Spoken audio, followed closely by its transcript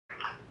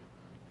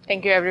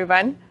Thank you,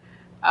 everyone.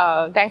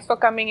 Thanks for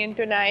coming in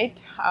tonight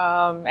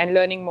and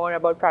learning more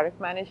about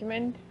product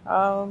management.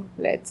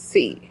 Let's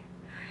see.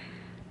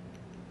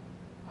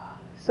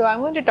 So I'm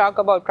going to talk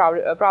about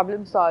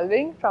problem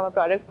solving from a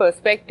product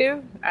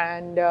perspective,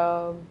 and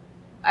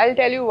I'll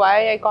tell you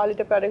why I call it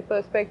a product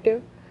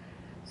perspective.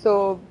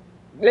 So,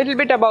 little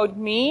bit about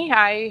me.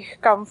 I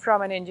come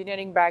from an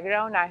engineering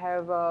background. I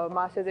have a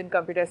master's in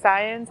computer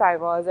science. I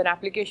was an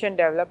application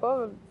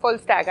developer, full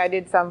stack. I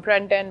did some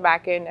front end,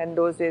 back end, and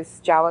those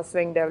days Java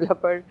Swing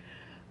developer,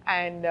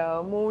 and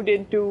moved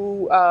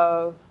into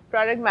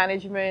product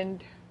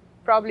management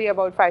probably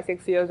about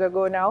 5-6 years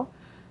ago now.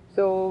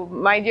 So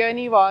my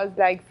journey was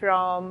like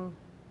from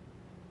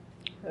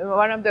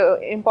one of the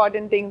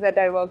important things that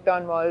I worked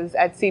on was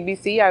at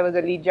CBC. I was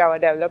a lead Java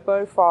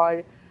developer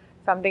for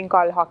something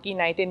called Hockey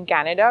Night in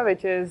Canada,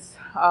 which is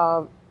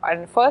our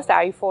first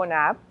iPhone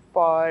app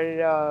for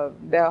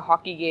the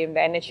hockey game,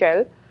 the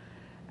NHL,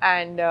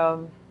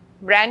 and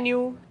brand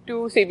new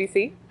to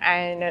CBC.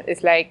 And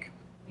it's like,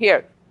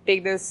 here,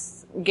 take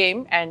this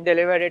game and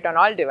deliver it on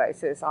all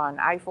devices, on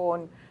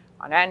iPhone,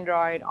 on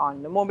Android,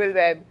 on the mobile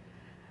web.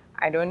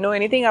 I don't know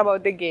anything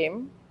about the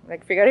game,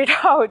 like figure it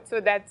out.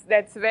 So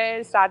that's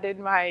where started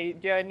my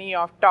journey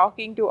of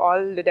talking to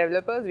all the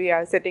developers. We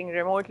are sitting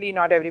remotely,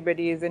 not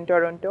everybody is in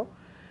Toronto.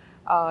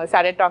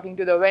 Started talking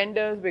to the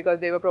vendors because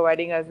they were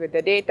providing us with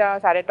the data,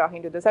 started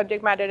talking to the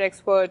subject matter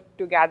expert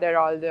to gather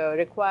all the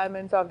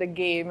requirements of the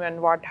game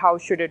and how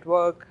should it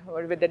work,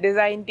 or with the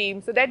design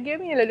team. So that gave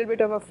me a little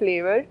bit of a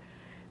flavor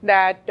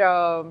that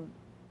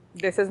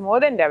this is more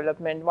than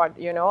development.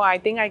 I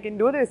think I can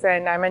do this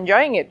and I'm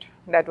enjoying it.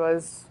 That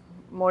was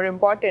more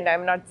important.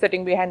 I'm not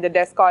sitting behind the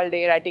desk all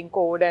day writing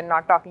code and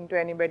not talking to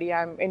anybody.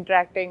 I'm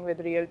interacting with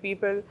real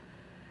people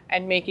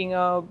and making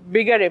a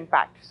bigger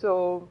impact.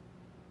 So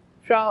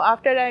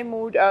after I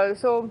moved,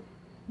 so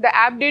the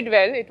app did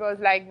well. It was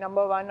like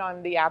 #1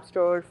 on the App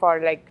Store for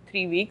like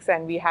 3 weeks,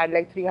 and we had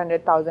like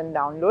 300,000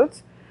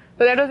 downloads.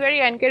 So that was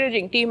very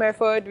encouraging. Team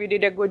effort, we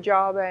did a good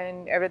job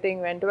and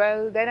everything went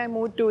well. Then I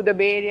moved to the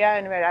Bay Area,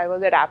 and where I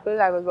was at Apple,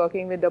 I was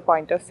working with the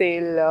point of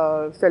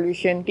sale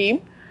solution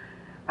team.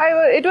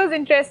 It was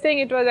interesting.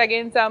 It was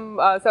again some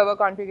server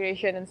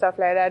configuration and stuff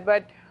like that,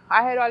 but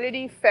I had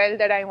already felt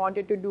that I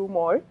wanted to do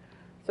more.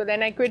 So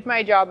then I quit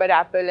my job at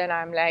Apple, and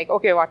I'm like,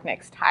 okay, what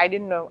next? I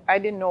didn't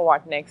know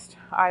what next.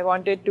 I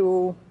wanted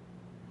to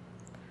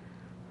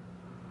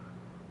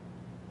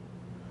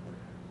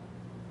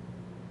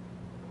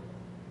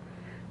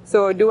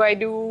So do I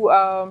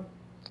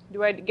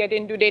get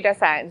into data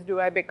science?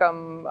 Do I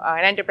become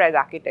an enterprise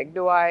architect?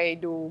 Do I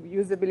do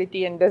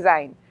usability and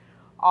design?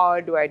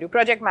 Or do I do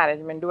project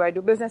management? Do I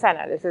do business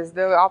analysis?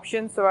 The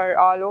options were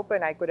all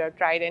open. I could have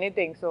tried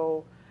anything.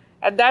 So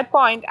at that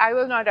point, I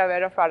was not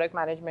aware of product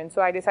management.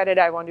 So I decided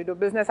I want to do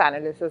business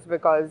analysis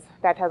because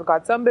that has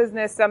got some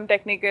business, some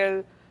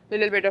technical,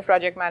 little bit of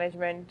project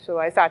management. So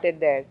I started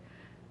there.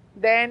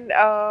 Then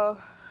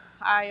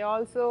I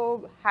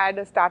also had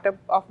a startup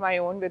of my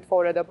own with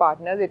 4 other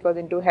partners. It was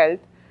into health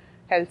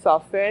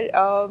software.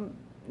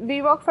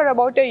 We worked for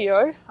about a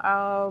year.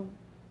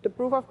 The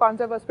proof of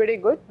concept was pretty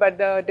good, but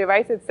the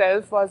device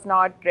itself was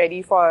not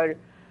ready for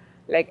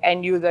like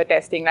end user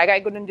testing. Like I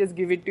couldn't just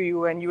give it to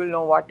you and you will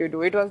know what to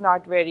do. It was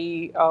not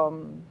very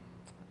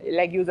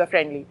like user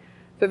friendly.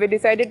 So we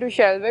decided to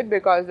shelve it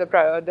because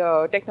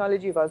the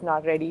technology was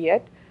not ready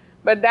yet.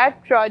 But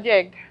that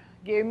project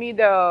gave me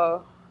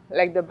the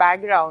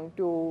background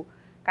to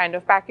kind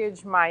of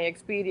package my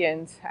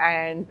experience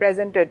and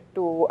present it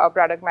to a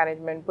product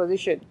management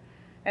position.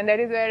 And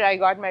that is where I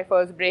got my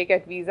first break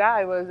at Visa.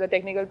 I was a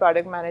technical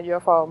product manager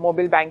for a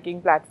mobile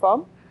banking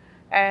platform.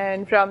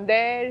 And from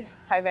there,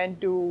 I went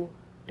to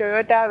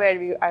Toyota,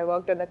 where I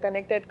worked on the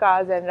connected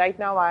cars. And right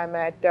now, I'm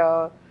at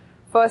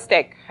First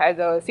Tech as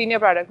a senior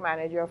product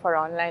manager for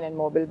online and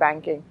mobile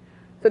banking.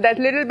 So that's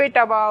a little bit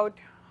about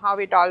how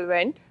it all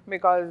went,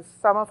 because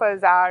some of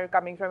us are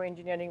coming from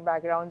engineering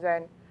backgrounds,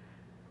 and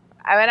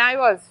when I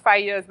was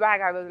 5 years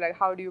back, I was like,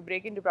 how do you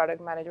break into product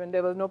management?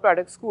 There was no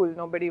product school.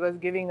 Nobody was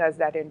giving us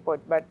that input,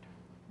 but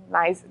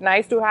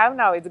nice to have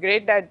now. It's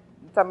great that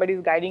somebody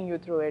is guiding you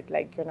through it,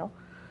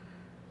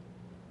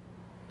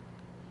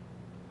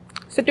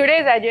 So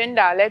today's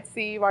agenda, let's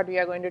see what we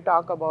are going to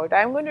talk about.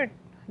 I'm going to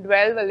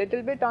dwell a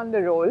little bit on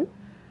the role.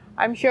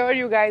 I'm sure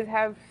you guys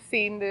have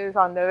seen this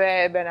on the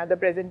web and other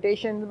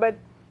presentations, but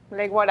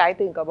like what I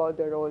think about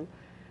the role.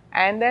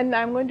 And then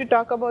I'm going to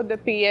talk about the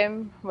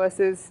PM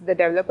versus the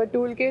developer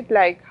toolkit,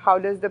 like how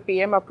does the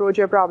PM approach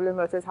a problem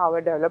versus how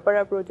a developer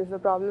approaches a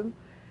problem.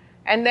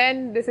 And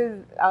then this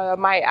is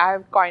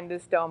I've coined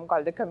this term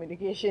called the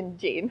communication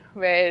chain,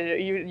 where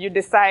you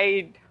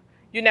decide,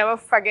 you never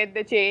forget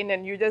the chain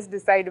and you just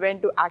decide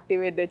when to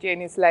activate the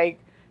chain. It's like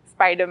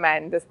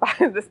Spider-Man,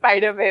 the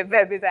spider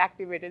web is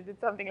activated. It's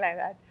something like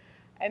that.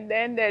 And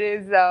then there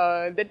is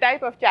the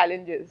type of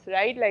challenges,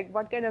 right? Like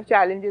what kind of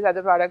challenges as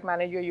a product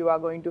manager you are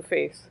going to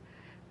face.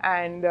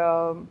 And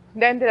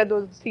then there are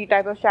those 3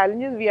 types of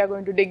challenges we are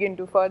going to dig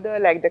into further,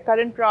 like the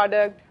current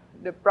product,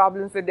 the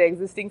problems with the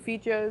existing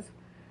features,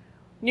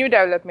 new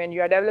development.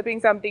 You are developing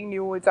something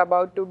new. It's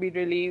about to be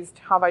released.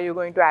 How are you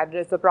going to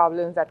address the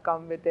problems that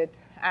come with it?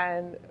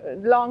 And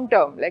long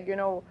term, like,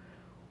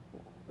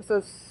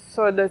 so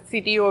the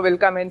CTO will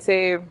come and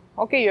say,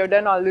 okay, you've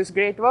done all this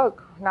great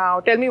work. Now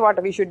tell me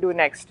what we should do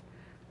next.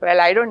 Well,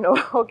 I don't know.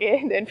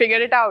 Okay, then figure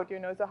it out.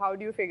 So how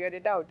do you figure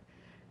it out?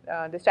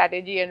 The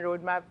strategy and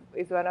roadmap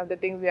is one of the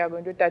things we are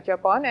going to touch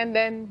upon. And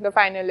then the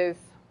final is,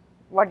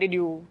 what did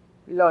you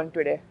learn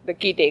today? The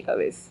key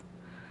takeaways.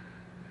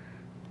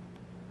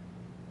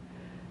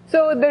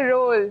 So the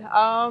role.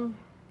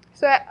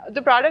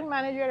 The product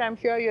manager, I'm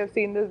sure you have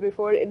seen this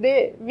before.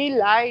 We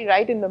lie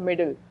right in the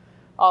middle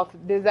of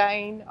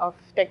design, of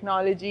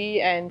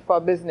technology, and for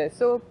business.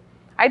 So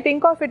I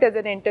think of it as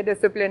an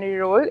interdisciplinary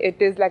role.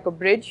 It is like a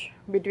bridge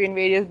between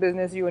various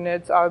business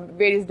units or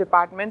various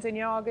departments in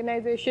your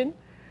organization.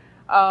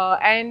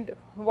 And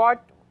what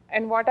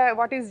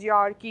is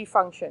your key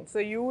function? So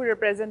you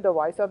represent the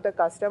voice of the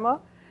customer,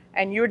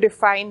 and you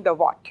define the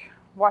what.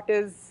 What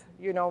is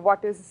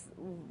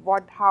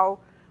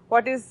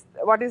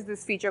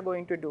this feature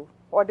going to do?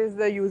 What is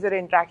the user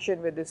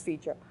interaction with this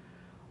feature?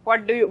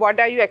 What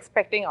are you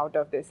expecting out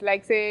of this?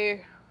 Like,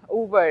 say,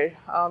 Uber,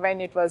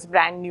 when it was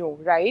brand new,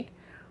 right?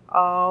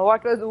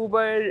 What was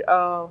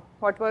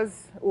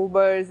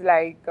Uber's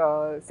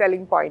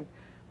selling point?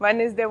 One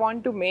is they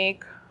want to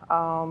make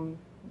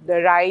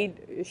the ride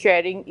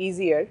sharing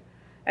easier,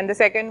 and the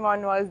second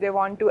one was they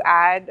want to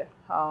add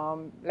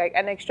like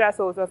an extra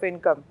source of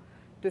income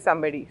to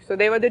somebody. So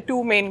they were the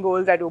two main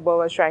goals that Uber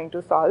was trying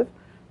to solve.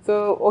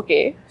 So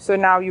okay, so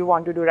now you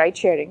want to do ride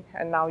sharing,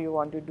 and now you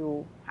want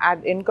to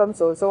add income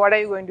source. So what are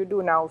you going to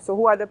do now? So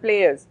who are the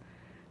players?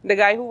 The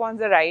guy who wants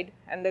the ride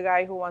and the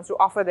guy who wants to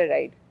offer the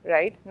ride,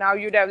 right? Now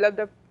you develop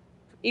the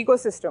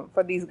ecosystem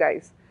for these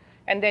guys,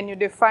 and then you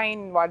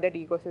define what that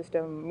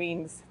ecosystem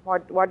means,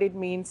 what it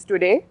means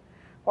today,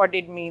 what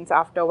it means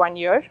after 1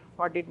 year,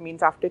 what it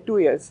means after 2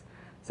 years.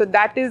 So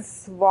that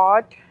is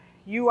what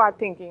you are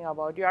thinking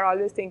about. You are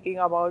always thinking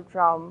about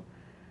from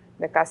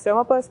the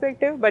customer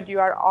perspective, but you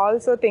are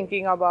also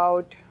thinking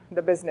about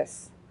the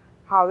business.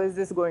 How is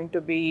this going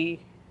to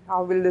be?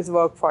 How will this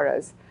work for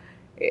us?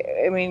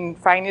 I mean,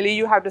 finally,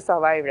 you have to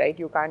survive, right?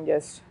 You can't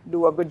just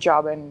do a good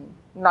job and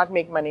not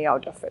make money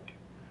out of it.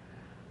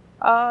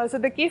 So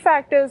the key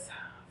factors,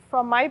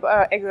 from my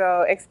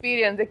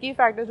experience, the key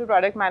factors to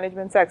product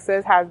management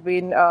success has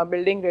been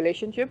building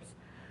relationships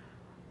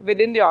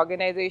within the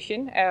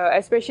organization,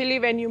 especially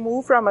when you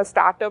move from a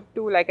startup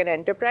to like an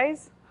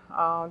enterprise.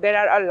 There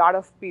are a lot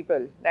of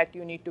people that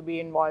you need to be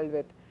involved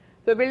with.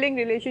 So building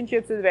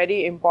relationships is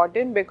very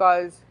important,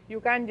 because you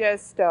can't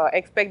just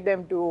expect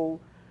them to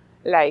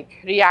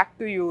like react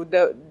to you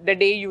the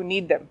day you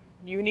need them.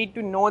 You need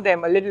to know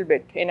them a little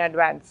bit in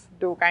advance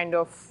to kind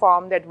of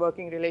form that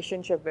working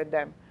relationship with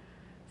them.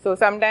 So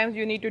sometimes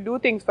you need to do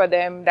things for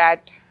them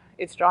that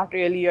it's not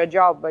really your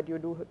job, but you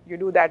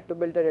do that to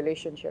build a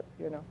relationship.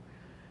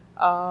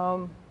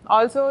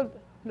 Also,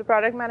 the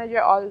product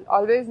manager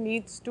always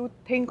needs to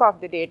think of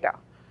the data.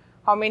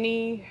 How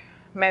many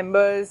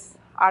members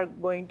are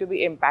going to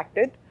be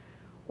impacted?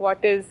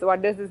 What does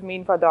this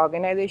mean for the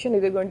organization?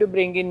 Is it going to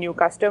bring in new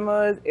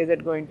customers? Is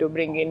it going to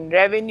bring in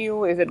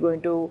revenue? Is it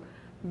going to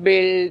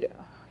build,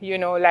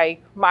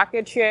 like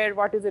market share?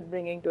 What is it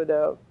bringing to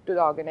the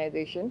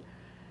organization?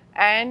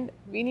 And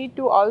we need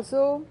to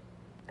also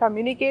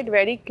communicate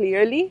very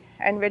clearly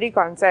and very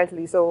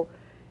concisely. So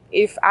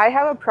if I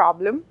have a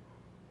problem,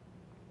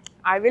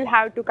 I will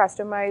have to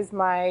customize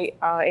my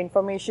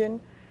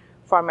information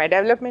for my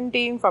development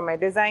team, for my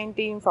design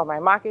team, for my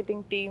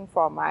marketing team,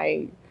 for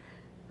my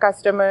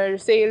customer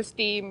sales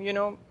team,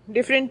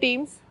 different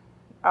teams,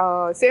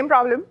 same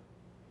problem,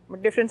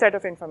 but different set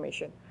of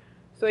information.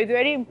 So it's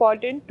very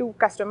important to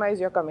customize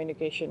your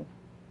communication.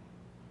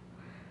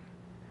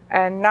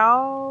 And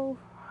now,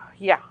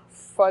 we are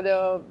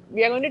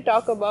going to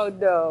talk about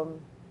the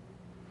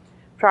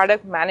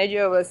product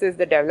manager versus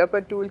the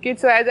developer toolkit.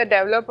 So as a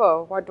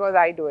developer, what was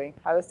I doing?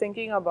 I was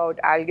thinking about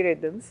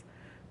algorithms,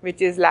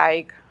 which is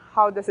like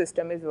how the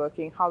system is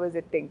working, how is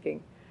it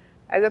thinking.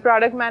 As a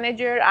product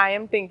manager, I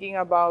am thinking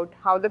about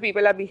how the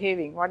people are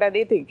behaving, what are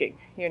they thinking.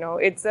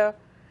 It's a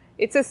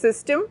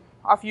system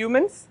of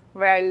humans,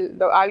 while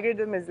the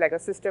algorithm is like a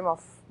system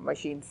of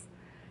machines.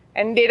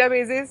 And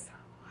databases,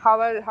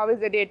 how is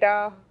the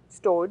data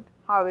stored,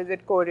 how is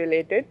it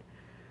correlated,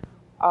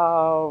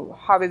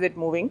 how is it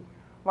moving,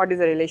 what is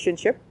the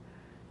relationship.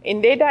 In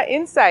data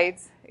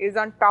insights is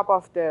on top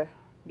of the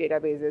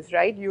databases,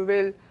 right?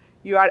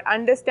 You are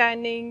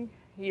understanding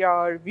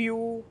your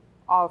view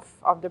of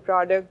the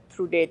product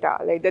through data.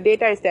 Like the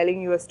data is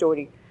telling you a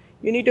story.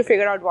 You need to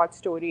figure out what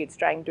story it's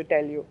trying to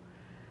tell you.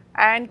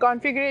 And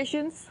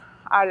configurations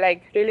are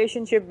like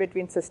relationship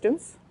between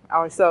systems,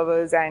 our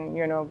servers and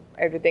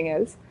everything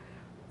else.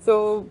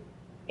 So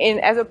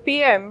as a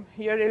PM,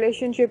 your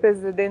relationship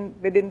is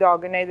within the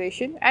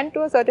organization, and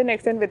to a certain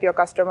extent with your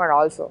customer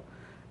also.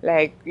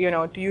 Like,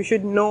 you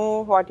should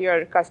know what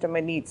your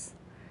customer needs.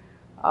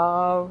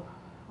 So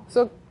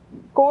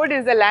code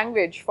is the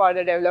language for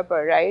the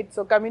developer, right?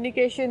 So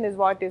communication is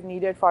what is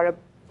needed for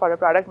for a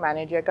product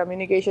manager,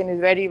 communication is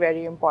very,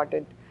 very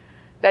important.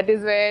 That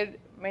is where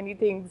many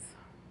things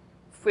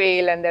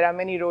fail and there are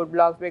many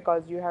roadblocks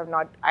because you have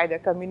not either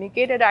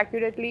communicated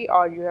accurately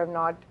or you have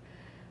not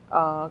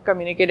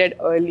communicated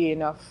early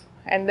enough.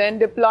 And then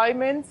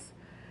deployments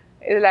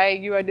is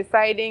like you are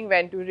deciding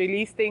when to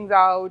release things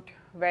out,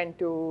 when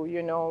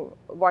to,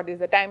 what is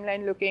the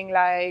timeline looking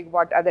like,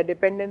 what other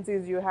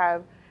dependencies you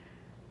have.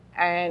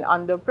 And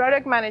on the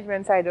product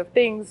management side of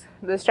things,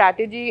 the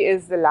strategy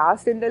is the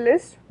last in the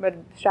list, but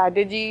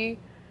strategy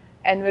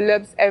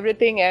envelopes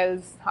everything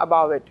else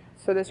above it.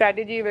 So the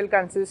strategy will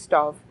consist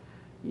of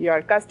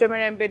your customer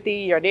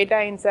empathy, your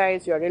data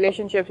insights, your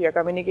relationships, your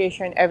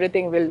communication,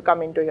 everything will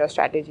come into your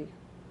strategy.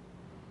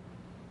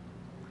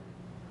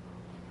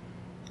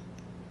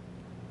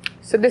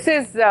 So this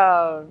is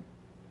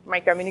my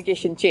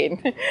communication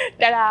chain.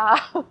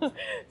 Ta-da!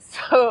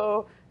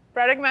 So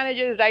product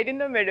manager is right in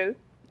the middle.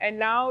 And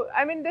now,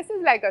 this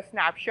is like a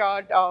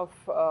snapshot of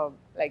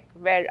like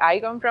where I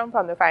come from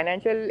the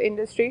financial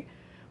industry.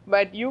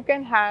 But you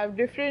can have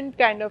different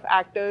kind of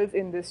actors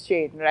in this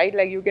chain, right?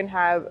 Like you can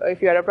have,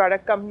 if you're a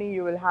product company,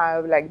 you will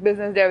have like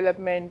business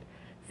development,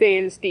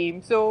 sales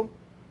team. So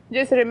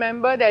just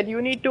remember that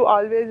you need to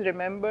always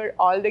remember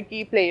all the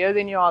key players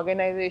in your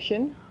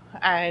organization,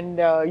 and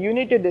you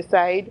need to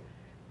decide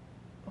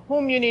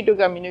whom you need to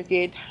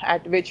communicate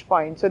at which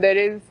point. So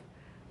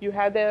you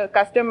have the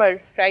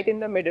customer right in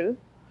the middle.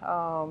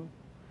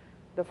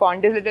 The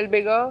font is a little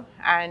bigger,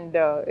 and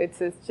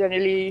it's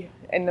generally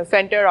in the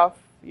center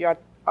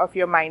of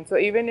your mind. So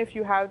even if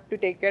you have to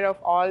take care of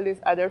all these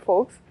other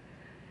folks,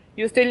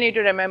 you still need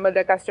to remember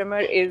the customer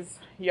is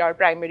your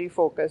primary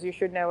focus. You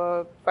should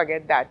never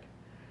forget that.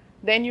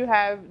 Then you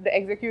have the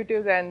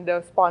executives and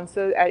the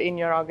sponsors in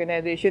your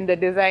organization, the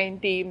design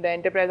team, the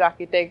enterprise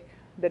architect,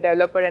 the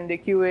developer and the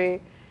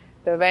QA,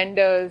 the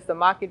vendors, the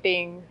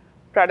marketing,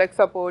 product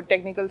support,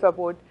 technical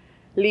support,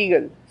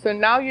 legal. So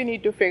now you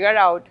need to figure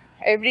out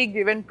every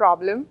given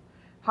problem,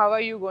 how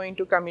are you going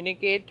to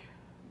communicate,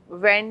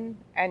 when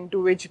and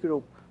to which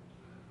group.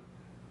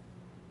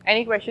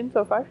 Any questions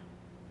so far?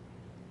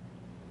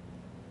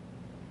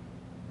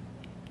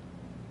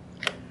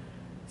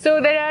 So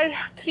there are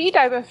 3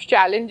 types of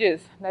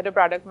challenges that a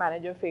product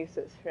manager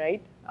faces,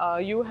 right?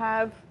 You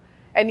have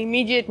an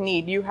immediate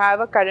need. You have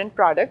a current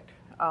product,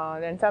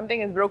 then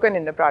something is broken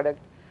in the product.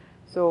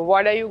 So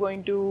what are you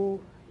going to,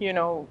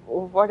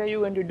 what are you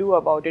going to do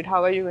about it?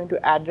 How are you going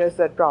to address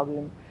that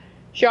problem?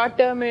 Short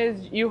term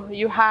is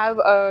you have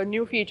a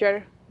new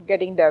feature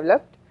getting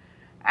developed,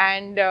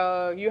 and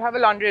you have a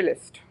laundry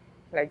list.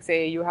 Like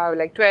say you have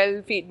like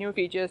 12 new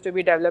features to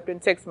be developed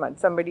in 6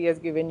 months. Somebody has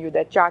given you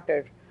that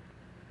charter.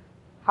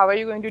 How are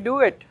you going to do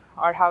it,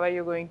 or how are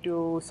you going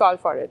to solve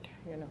for it?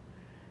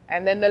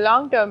 And then the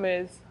long term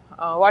is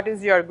what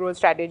is your growth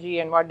strategy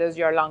and what does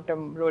your long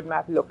term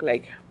roadmap look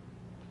like?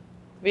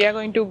 We are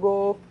going to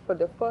go for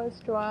the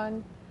first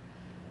one.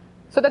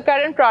 So the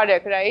current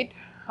product, right?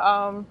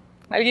 I'll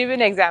give you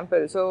an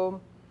example. So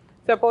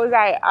suppose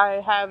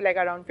I have like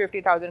around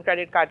 50,000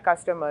 credit card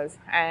customers,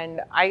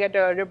 and I get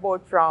a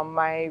report from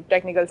my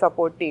technical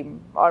support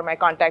team or my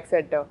contact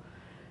center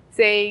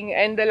saying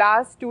in the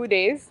last 2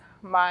 days,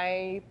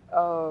 my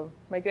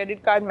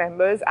credit card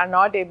members are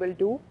not able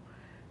to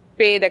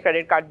pay the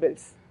credit card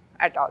bills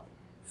at all.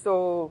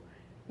 So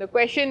the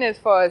question is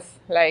first,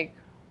 like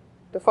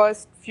the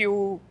first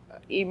few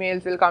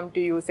emails will come to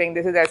you saying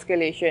this is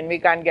escalation, we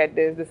can't get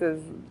this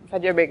is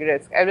such a big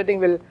risk.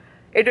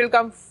 It will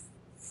come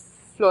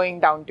flowing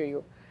down to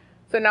you.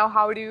 So now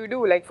how do you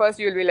do? Like first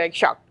you'll be like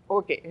shocked.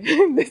 Okay,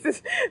 this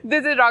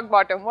is rock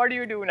bottom. What do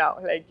you do now?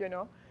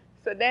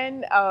 So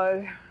then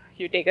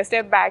you take a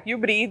step back, you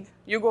breathe,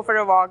 you go for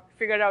a walk,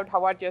 figure out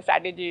what your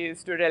strategy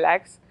is to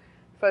relax.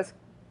 First,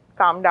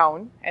 calm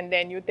down, and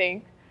then you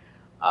think,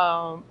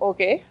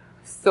 okay,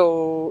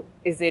 so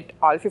is it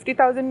all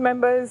 50,000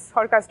 members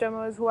or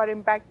customers who are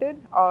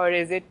impacted, or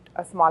is it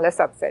a smaller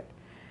subset?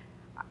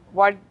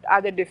 What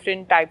are the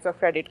different types of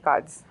credit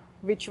cards?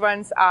 Which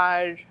ones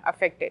are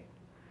affected?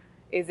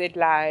 Is it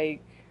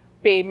like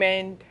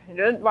payment?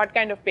 What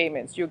kind of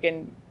payments? You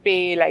can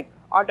pay like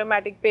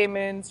automatic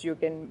payments, you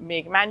can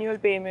make manual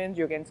payments,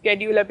 you can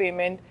schedule a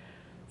payment.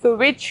 So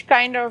which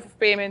kind of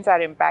payments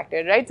are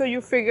impacted, right? So you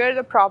figure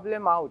the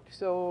problem out.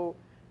 So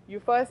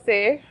you first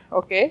say,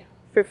 okay,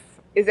 what's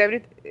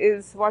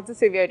the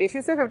severity? If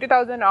you say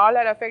 50,000 all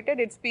are affected,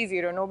 it's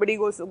P0. Nobody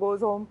goes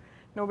home,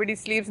 nobody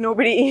sleeps,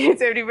 nobody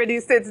eats, everybody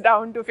sits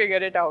down to figure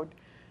it out.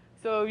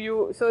 So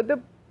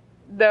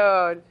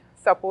the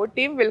support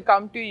team will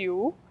come to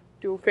you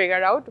to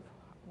figure out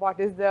what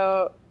is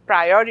the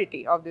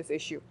priority of this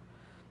issue.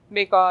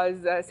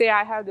 Because say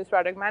I have this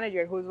product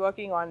manager who's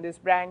working on this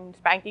brand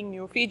spanking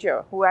new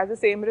feature, who has the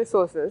same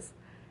resources,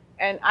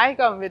 and I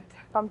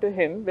come to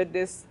him with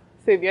this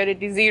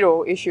severity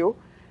 0 issue,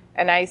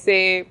 and I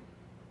say,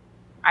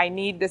 I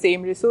need the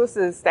same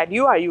resources that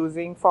you are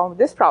using for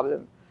this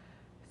problem.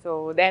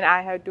 So then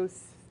I have to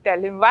tell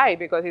him why,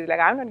 because he's like,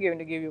 I'm not going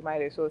to give you my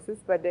resources,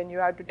 but then you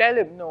have to tell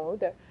him, no,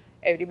 that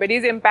everybody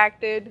is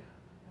impacted.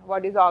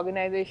 What is the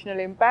organizational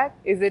impact?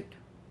 Is it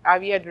Are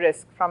we at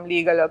risk from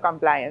legal or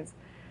compliance?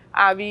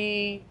 Are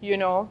we,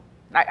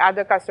 are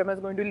the customers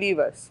going to leave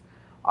us?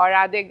 Or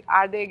are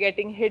they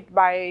getting hit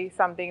by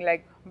something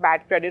like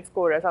bad credit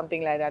score or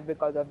something like that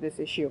because of this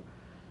issue?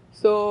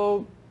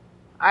 So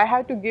I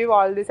had to give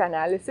all this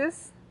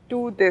analysis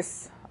to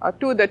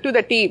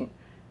the team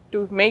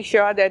to make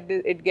sure that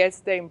it gets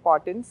the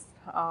importance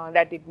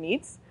that it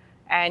needs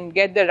and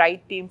get the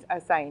right teams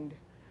assigned.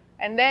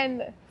 And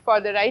then for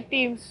the right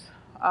teams,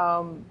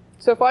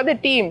 so for the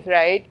teams,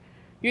 right,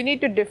 you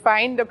need to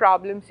define the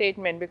problem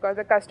statement, because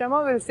the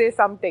customer will say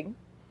something,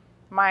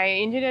 my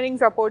engineering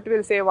support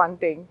will say one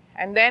thing,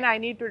 and then I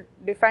need to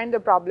define the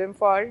problem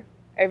for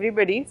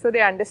everybody so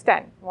they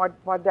understand what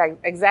the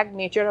exact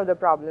nature of the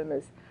problem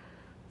is.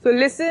 So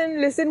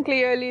listen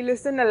clearly,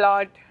 listen a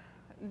lot,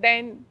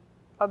 then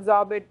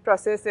absorb it,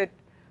 process it,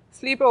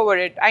 sleep over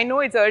it. I know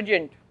it's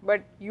urgent,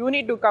 but you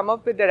need to come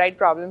up with the right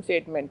problem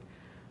statement.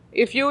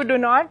 If you do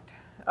not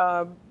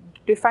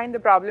define the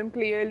problem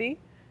clearly,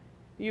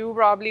 you're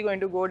probably going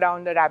to go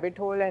down the rabbit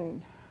hole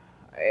and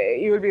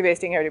you will be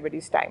wasting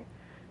everybody's time.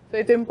 So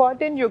it's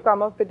important you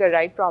come up with the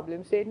right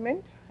problem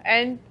statement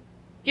and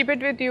keep it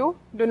with you.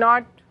 Do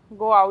not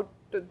go out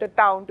to the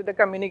town, to the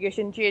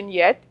communication chain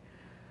yet,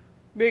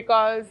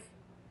 because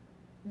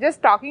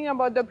just talking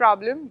about the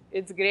problem,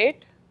 it's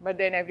great, but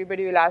then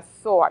everybody will ask,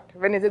 so what?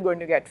 When is it going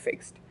to get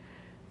fixed?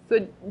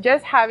 So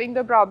just having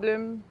the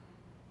problem,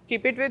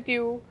 keep it with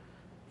you,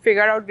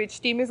 figure out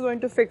which team is going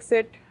to fix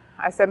it,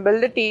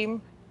 assemble the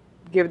team,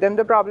 give them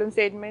the problem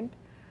statement,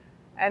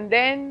 and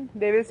then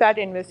they will start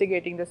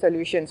investigating the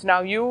solutions.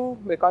 Now you,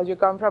 because you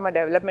come from a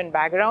development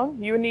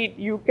background,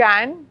 you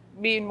can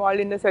be involved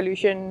in the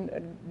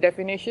solution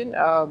definition,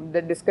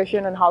 the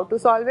discussion on how to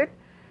solve it,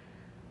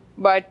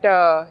 but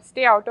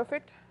stay out of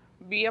it,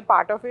 be a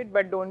part of it,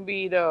 but don't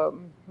be the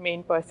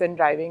main person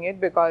driving it,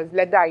 because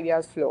let the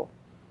ideas flow.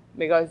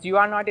 Because you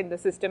are not in the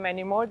system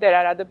anymore, there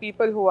are other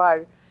people who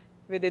are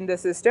within the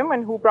system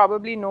and who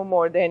probably know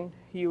more than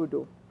you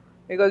do,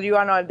 because you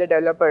are not the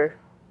developer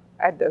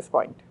at this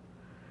point.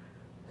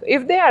 So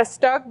if they are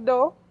stuck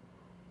though,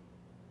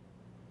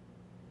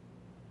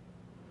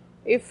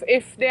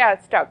 if they are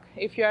stuck,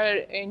 if your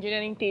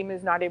engineering team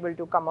is not able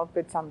to come up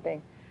with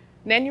something,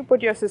 then you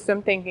put your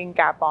system thinking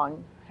cap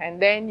on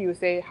and then you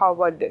say, how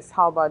about this,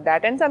 how about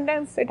that? And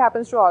sometimes it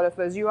happens to all of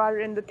us. You are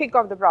in the thick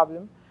of the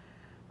problem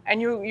and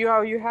you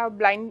have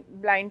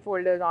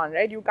blindfolders on,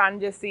 right? You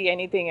can't just see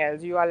anything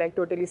else. You are like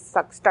totally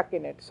stuck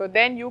in it. So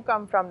then you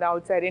come from the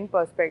outside in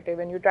perspective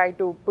and you try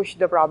to push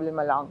the problem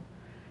along.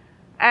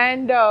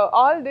 And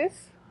all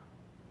this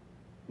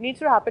needs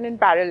to happen in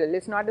parallel.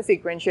 It's not a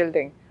sequential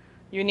thing.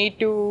 You need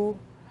to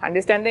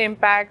understand the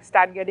impact,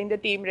 start getting the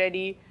team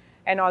ready,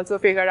 and also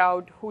figure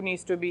out who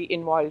needs to be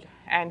involved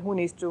and who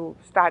needs to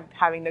start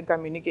having the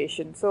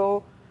communication.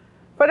 So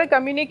for the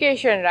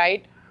communication,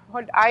 right,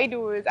 what I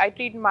do is I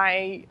treat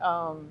my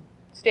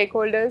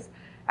stakeholders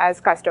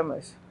as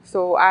customers.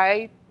 So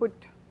I put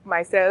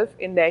myself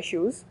in their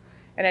shoes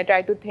and I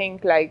try to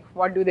think like,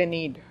 what do they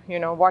need?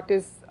 What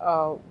is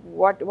the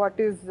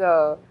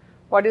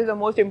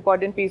most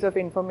important piece of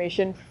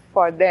information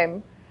for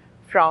them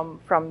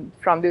from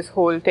this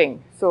whole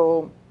thing?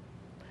 So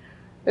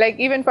like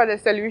even for the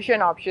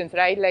solution options,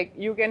 right? Like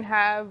you can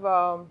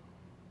have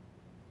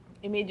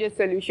immediate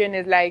solution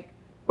is like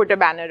put a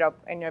banner up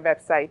in your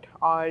website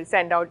or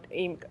send out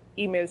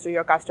emails to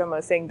your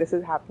customers saying this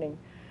is happening.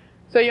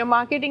 So your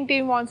marketing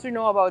team wants to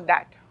know about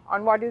that,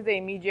 on what is the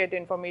immediate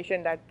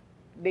information that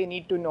they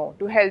need to know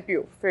to help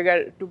you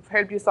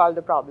solve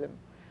the problem.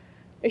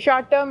 A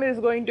short term is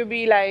going to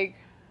be like,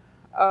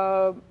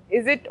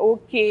 is it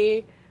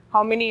okay?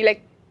 How many,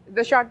 like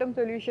the short term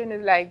solution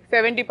is like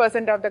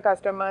 70% of the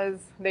customers,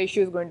 the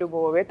issue is going to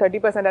go away,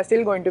 30% are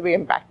still going to be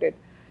impacted.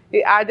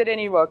 Are there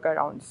any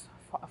workarounds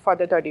for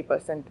the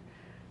 30%?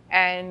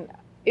 And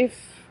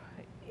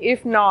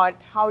if not,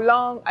 how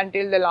long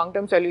until the long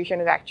term solution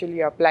is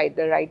actually applied,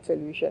 the right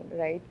solution,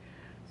 right?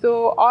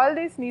 So all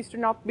this needs to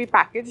now be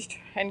packaged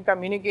and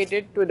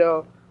communicated to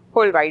the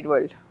whole wide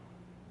world.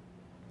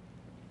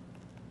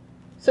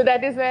 So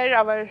that is where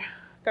our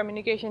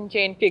communication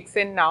chain kicks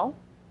in now.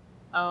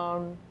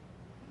 So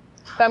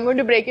I'm going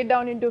to break it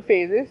down into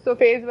phases. So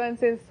phase one,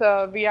 since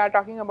we are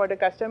talking about a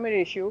customer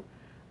issue,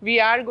 we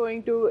are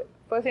going to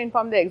first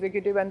inform the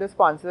executive and the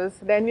sponsors.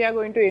 Then we are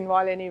going to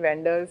involve any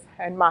vendors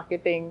and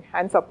marketing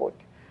and support.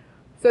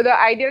 So the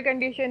ideal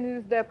condition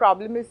is the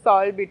problem is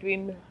solved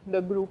between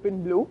the group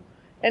in blue,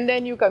 and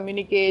then you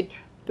communicate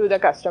to the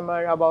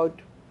customer about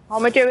how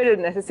much ever is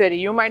necessary.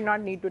 You might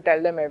not need to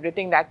tell them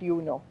everything that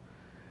you know.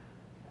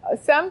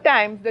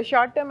 Sometimes the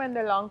short-term and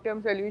the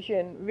long-term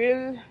solution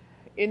will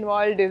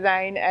involve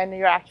design and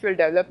your actual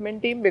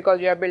development team, because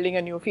you are building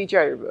a new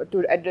feature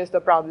to address the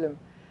problem.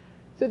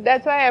 So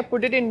that's why I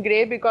put it in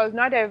gray, because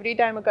not every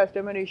time a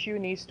customer issue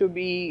needs to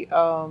be,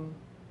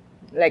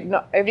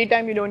 not every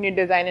time you don't need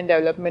design and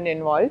development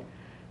involved.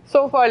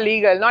 So for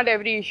legal, not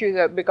every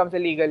issue becomes a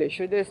legal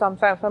issue. There's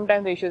sometimes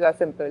the issues are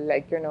simple,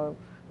 like,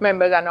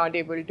 members are not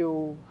able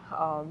to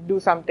do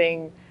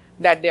something,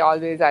 that they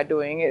always are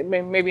doing.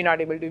 Maybe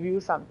not able to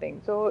view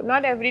something. So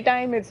not every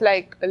time it's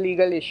like a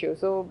legal issue.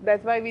 So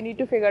that's why we need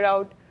to figure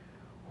out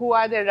who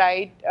are the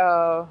right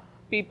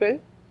people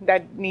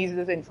that needs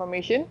this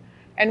information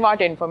and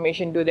what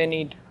information do they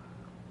need.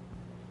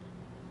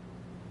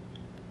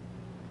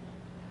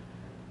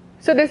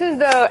 So this is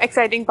the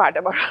exciting part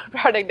about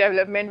product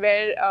development,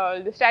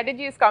 where the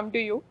strategies come to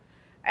you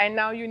and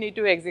now you need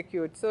to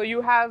execute. So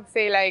you have,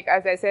 say, like,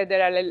 as I said,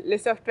 there are a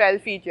list of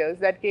 12 features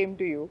that came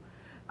to you.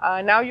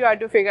 Now you have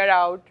to figure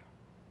out,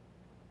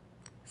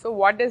 so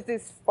what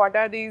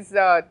are these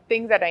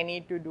things that I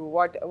need to do?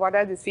 What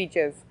are these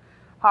features?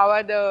 How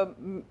are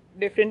the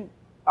different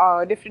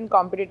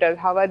competitors,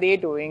 how are they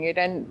doing it,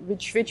 and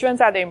which ones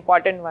are the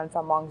important ones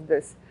amongst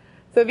this?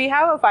 So we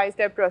have a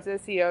 5-step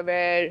process here,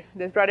 where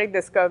there's product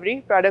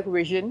discovery, product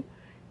vision,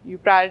 you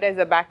prioritize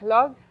the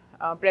backlog,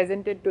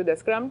 present it to the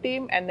Scrum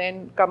team, and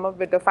then come up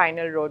with a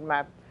final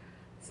roadmap.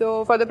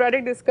 So for the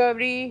product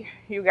discovery,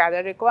 you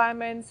gather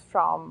requirements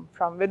from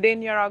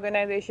within your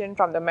organization,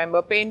 from the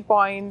member pain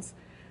points,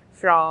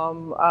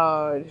 from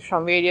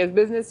various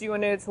business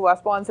units who are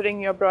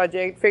sponsoring your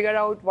project. Figure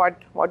out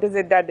what is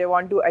it that they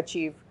want to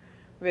achieve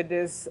with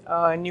this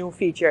new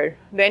feature.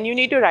 Then you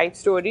need to write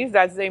stories.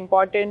 That's the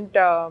important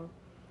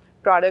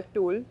product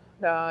tool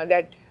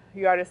that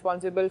you are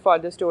responsible for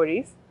the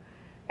stories.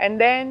 And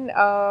then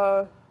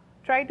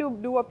try to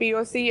do a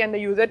POC and the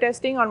user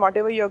testing on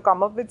whatever you have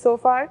come up with so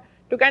far,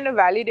 to kind of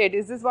validate,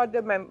 is this what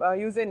the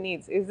user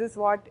needs? Is this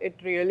what it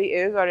really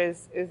is, or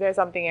is there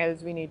something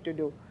else we need to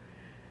do?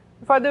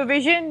 For the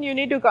vision, you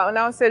need to come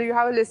now. So you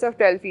have a list of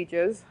 12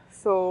 features.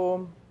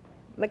 So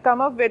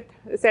come up with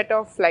a set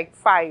of like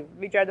 5,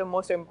 which are the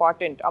most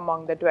important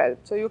among the 12.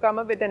 So you come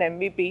up with an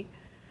MVP,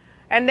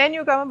 and then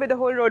you come up with a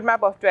whole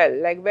roadmap of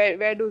 12. Like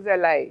where do they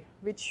lie?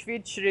 Which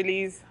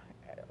release,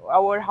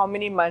 over how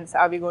many months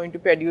are we going to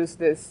produce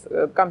this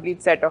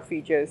complete set of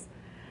features?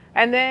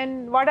 And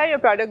then what are your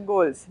product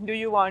goals? Do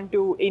you want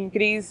to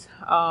increase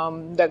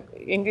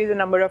the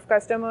number of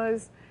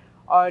customers,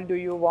 or do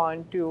you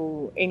want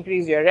to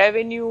increase your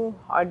revenue,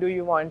 or do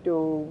you want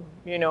to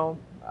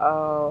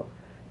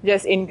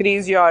just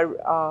increase your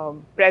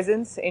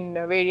presence in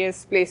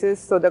various places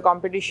so the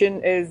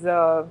competition is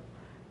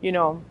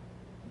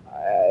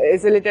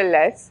is a little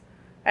less?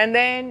 And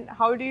then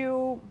how do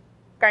you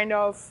kind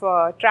of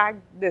track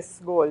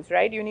these goals,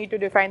 right? You need to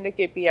define the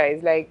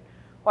KPIs, like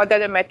what are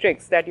the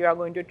metrics that you are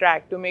going to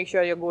track to make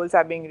sure your goals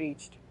are being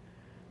reached.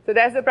 So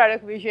that's the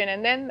product vision.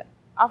 And then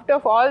after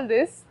all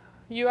this,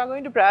 you are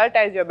going to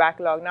prioritize your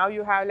backlog. Now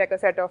you have like a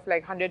set of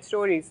like 100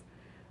 stories.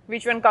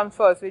 Which one comes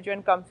first? Which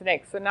one comes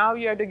next? So now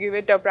you have to give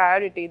it a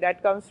priority.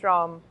 That comes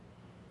from,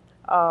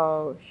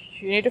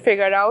 you need to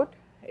figure out,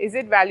 is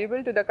it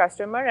valuable to the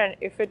customer? And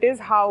if it is,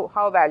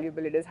 how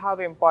valuable it is, how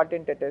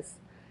important it is.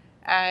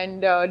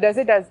 And does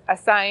it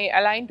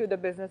align to the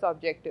business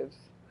objectives?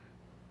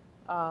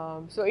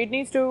 So it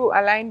needs to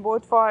align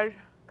both for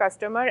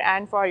customer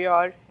and for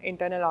your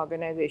internal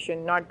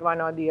organization, not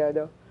one or the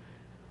other.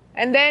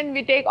 And then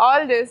we take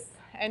all this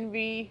and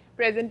we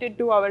present it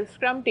to our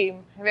Scrum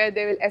team, where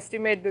they will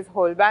estimate this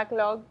whole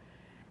backlog.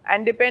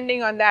 And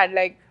depending on that,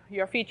 like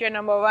your feature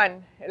number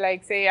 1,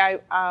 like say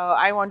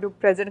I want to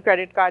present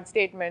credit card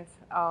statements.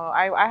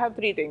 I have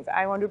 3 things.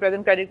 I want to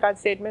present credit card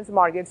statements,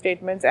 mortgage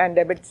statements, and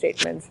debit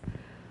statements.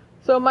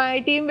 So my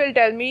team will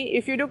tell me,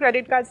 if you do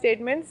credit card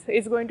statements,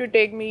 it's going to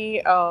take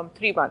me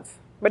 3 months.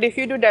 But if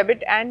you do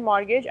debit and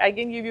mortgage, I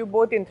can give you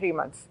both in 3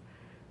 months.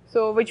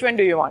 So which one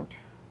do you want?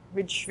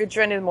 Which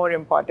one is more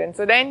important?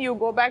 So then you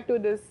go back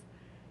to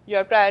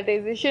your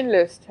prioritization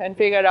list and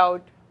figure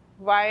out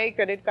why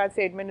credit card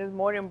statement is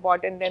more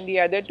important than the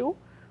other 2,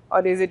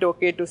 or is it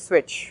okay to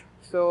switch?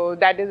 So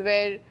that is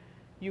where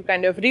you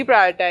kind of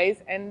reprioritize,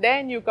 and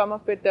then you come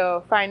up with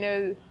a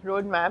final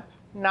roadmap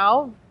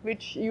now,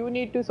 which you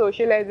need to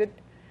socialize it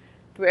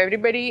to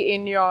everybody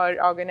in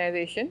your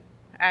organization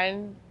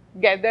and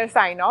get their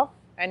sign off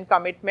and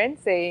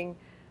commitment saying,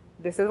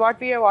 this is what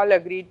we have all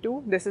agreed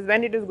to, this is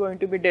when it is going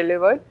to be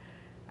delivered,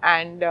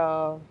 and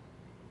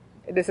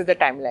this is the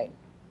timeline.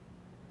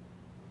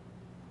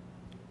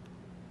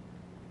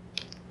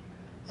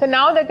 So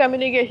now the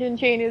communication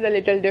chain is a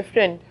little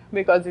different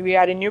because we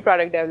are in new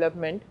product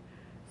development.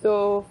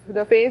 So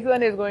the phase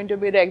 1 is going to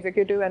be the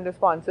executive and the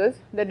sponsors.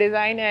 The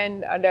design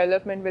and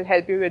development will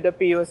help you with the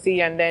POC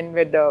and then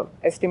with the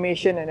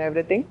estimation and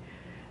everything.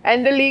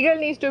 And the legal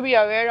needs to be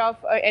aware of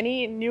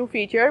any new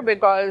feature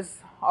because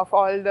of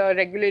all the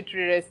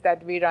regulatory risks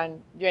that we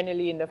run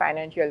generally in the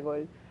financial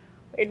world.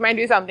 It might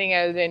be something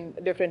else in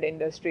different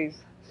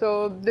industries.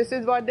 So this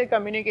is what the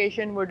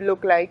communication would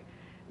look like.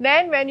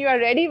 Then when you are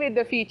ready with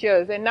the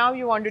features and now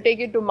you want to take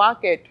it to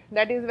market,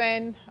 that is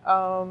when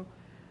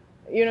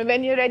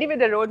when you're ready with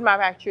the roadmap,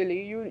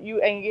 actually,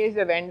 you engage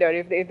the vendor.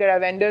 If there are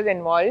vendors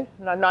involved,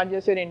 not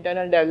just your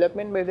internal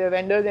development, but if there are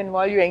vendors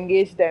involved, you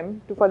engage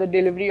them for the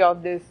delivery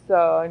of this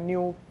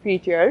new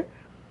feature.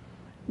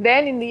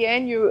 Then in the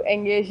end, you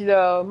engage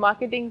the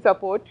marketing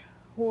support,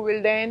 who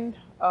will then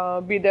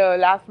be the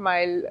last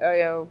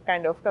mile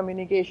kind of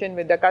communication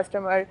with the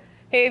customer,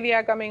 hey, we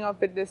are coming up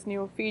with this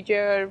new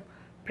feature,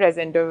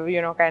 present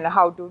a, kind of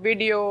how to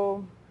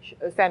video,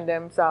 send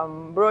them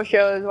some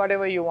brochures,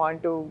 whatever you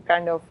want to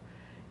kind of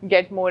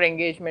get more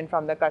engagement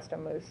from the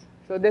customers.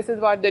 So this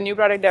is what the new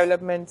product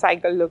development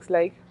cycle looks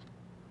like.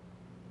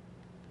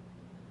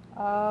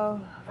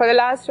 For the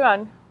last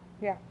one,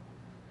 yeah.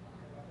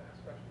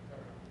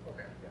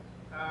 Okay.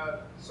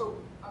 So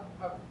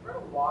I've read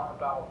a lot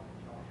about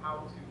how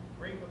to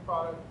bring the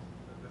product,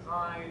 the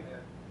design,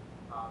 and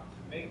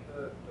to make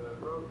the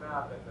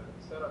roadmap and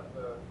to set up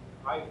the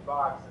hype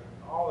box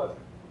and all that,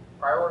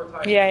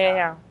 prioritize.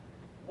 Yeah.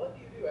 What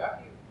do you do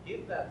after you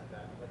give that to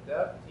them? The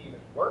dev team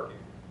is working.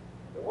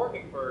 They're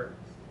working for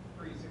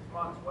 3, 6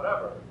 months,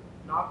 whatever,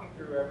 knocking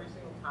through every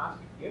single task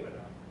you've given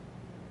them.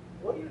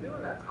 What do you do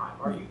in that time?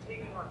 Are you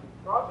taking on new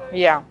projects?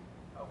 Yeah.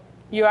 Okay.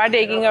 You are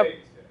taking up,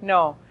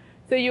 no.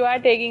 So you are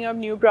taking up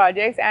new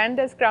projects, and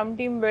the Scrum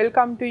team will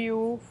come to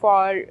you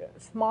for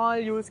small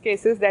use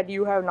cases that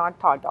you have not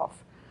thought of.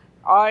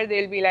 Or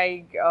they'll be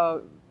like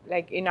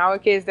in our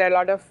case, there are a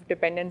lot of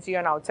dependency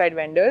on outside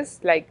vendors.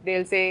 Like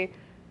they'll say,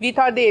 we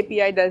thought the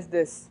API does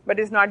this, but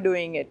it's not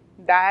doing it.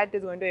 That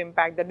is going to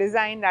impact the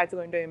design, that's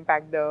going to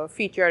impact the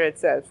feature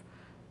itself.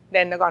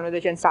 Then the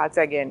conversation starts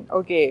again.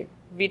 Okay,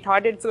 we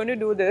thought it's going to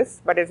do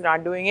this, but it's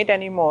not doing it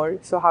anymore.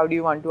 So how do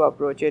you want to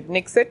approach it?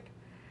 Nix it,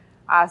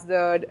 ask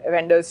the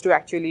vendors to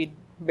actually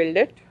build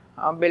it,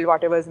 build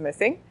whatever is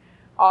missing,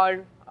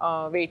 or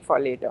wait for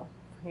later.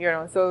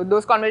 So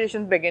those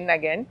conversations begin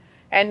again.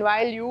 And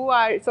while you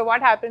are, so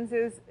what happens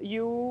is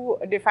you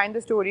define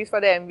the stories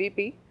for the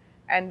MVP,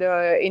 and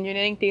the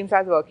engineering team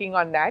starts working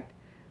on that.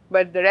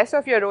 But the rest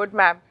of your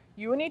roadmap,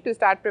 you need to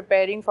start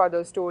preparing for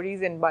those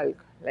stories in bulk.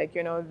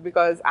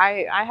 Because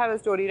I have a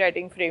story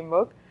writing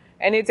framework,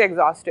 and it's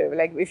exhaustive.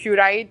 Like if you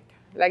write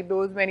like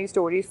those many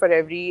stories for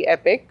every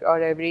epic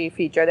or every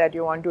feature that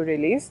you want to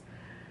release,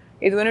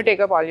 it's going to take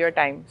up all your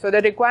time. So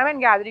the requirement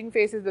gathering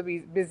phase is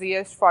the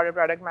busiest for a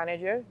product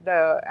manager.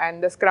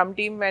 And the Scrum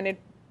team, when it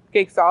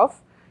kicks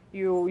off,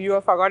 you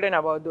have forgotten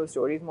about those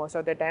stories most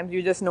of the times.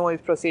 You just know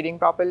it's proceeding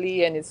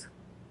properly and it's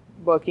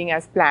working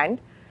as planned.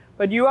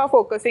 But you are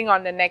focusing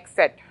on the next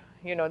set,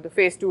 the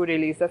phase 2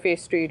 release, the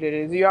phase 3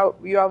 release.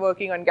 You are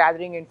working on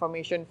gathering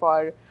information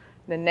for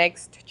the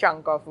next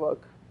chunk of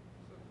work.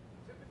 So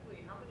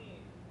typically, how many,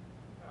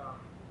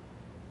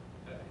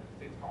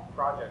 it's called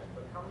projects,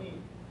 but how many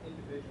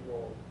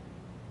individual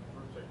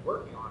groups are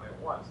working on it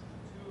at once? Is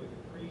it 2, is it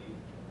 3?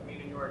 I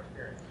mean, in your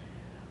experience.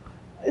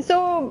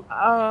 So,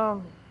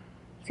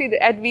 see,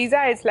 at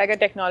Visa, it's like a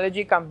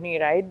technology company,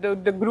 right?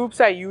 The groups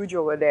are huge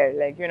over there.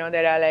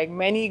 There are like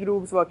many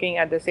groups working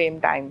at the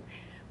same time.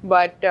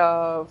 But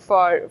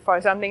for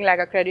something like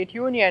a credit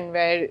union,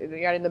 where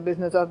you are in the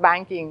business of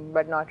banking,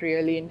 but not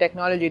really in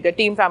technology, the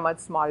teams are much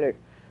smaller.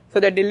 So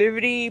the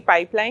delivery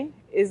pipeline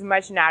is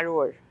much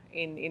narrower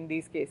in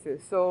these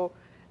cases. So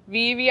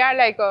we are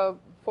like 4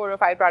 or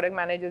 5 product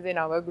managers in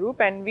our group,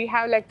 and we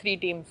have like 3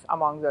 teams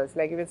amongst us,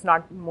 like if it's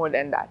not more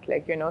than that,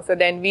 so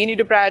then we need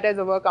to prioritize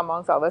the work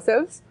amongst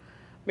ourselves,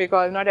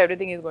 because not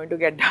everything is going to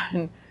get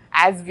done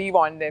as we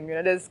want them.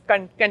 There's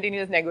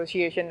continuous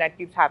negotiation that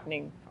keeps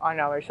happening on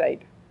our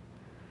side.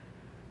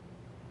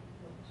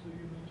 So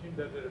you mentioned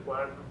that the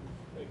requirement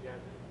gathering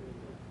is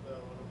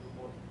one of the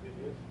most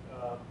serious.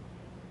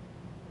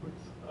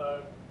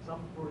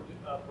 Some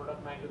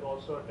product managers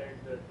also attend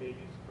the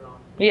daily scrum.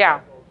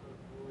 Yeah.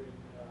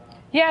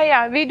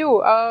 Yeah, we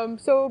do.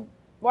 So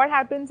what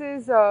happens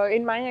is,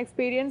 in my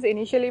experience,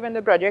 initially when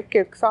the project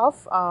kicks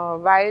off,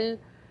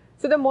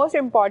 so the most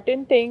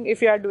important thing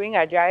if you are doing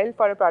agile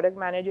for a product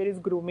manager is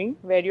grooming,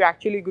 where you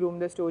actually groom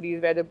the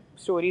stories, where the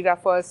stories are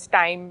first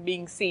time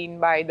being seen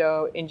by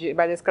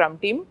the Scrum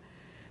team.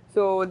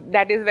 So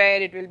that is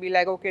where it will be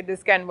like, okay,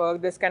 this can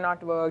work, this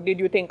cannot work. Did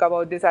you think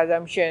about this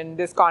assumption,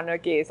 this corner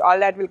case? All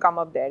that will come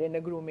up there in the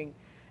grooming.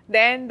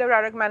 Then the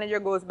product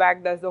manager goes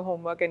back, does the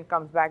homework, and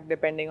comes back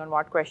depending on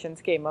what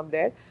questions came up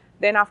there.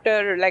 Then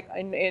after, like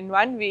in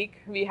 1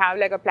 week, we have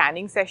like a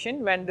planning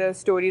session when the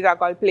stories are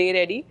called play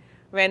ready,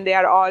 when they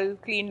are all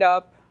cleaned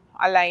up,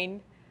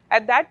 aligned.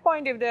 At that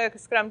point, if the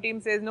Scrum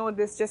team says, no,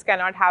 this just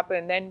cannot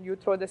happen, then you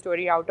throw the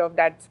story out of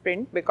that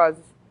sprint, because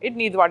it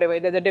needs whatever,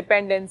 there's a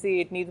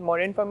dependency, it needs more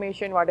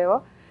information,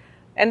 whatever.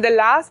 And the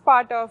last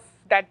part of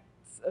that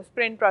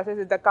sprint process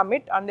is the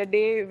commit, on the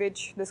day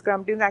which the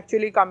Scrum teams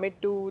actually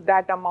commit to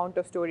that amount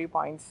of story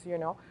points,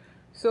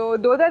 So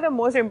those are the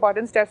most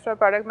important steps for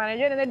product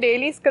manager. And the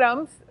daily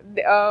scrums,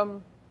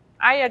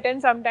 I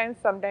attend sometimes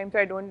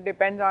I don't,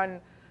 depends on,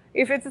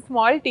 if it's a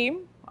small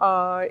team,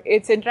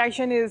 its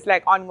interaction is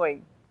like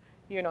ongoing,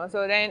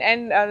 So then,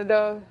 and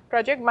the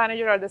project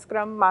manager or the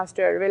Scrum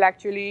master will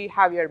actually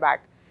have your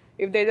back.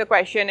 If there's a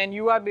question and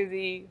you are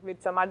busy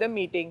with some other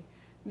meeting,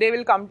 they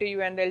will come to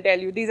you and they'll tell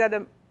you, these are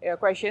the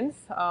questions,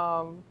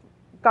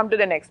 come to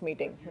the next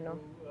meeting, Regularly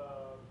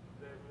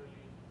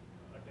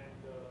attend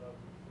the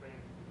sprint.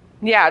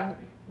 Yeah,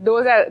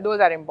 those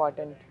are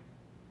important.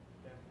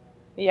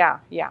 Yeah.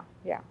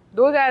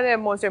 Those are the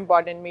most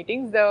important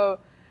meetings.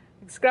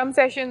 Scrum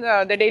sessions,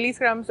 the daily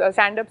scrums,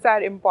 stand-ups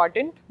are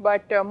important,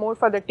 but more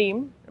for the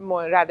team,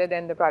 more rather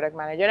than the product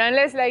manager.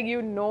 Unless like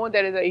you know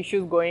there is a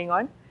issue going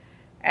on,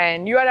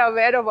 and you are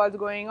aware of what's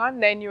going on,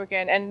 then you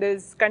can. And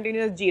there's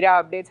continuous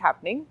Jira updates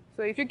happening.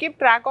 So if you keep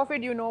track of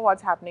it, you know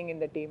what's happening in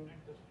the team.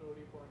 The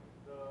story point,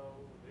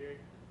 the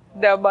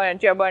rate.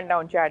 The burn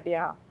down chart,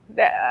 yeah.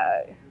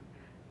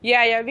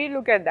 Yeah, we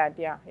look at that,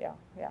 yeah.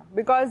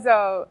 Because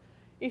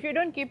if you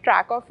don't keep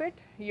track of it,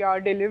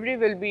 your delivery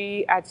will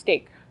be at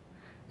stake.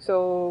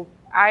 So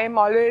I am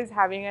always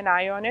having an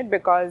eye on it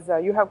because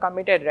you have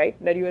committed, right?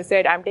 That you have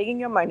said, I'm taking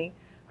your money,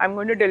 I'm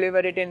going to deliver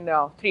it in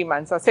 3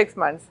 months or 6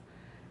 months.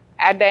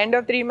 At the end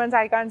of 3 months,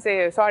 I can't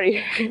say,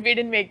 sorry, we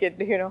didn't make it,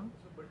 you know.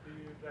 So, but do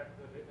you track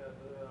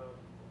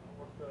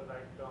what's the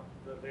right term,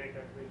 the rate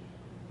at which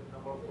the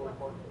number of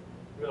protocols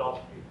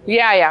velocity?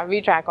 Yeah,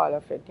 we track all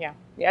of it, yeah.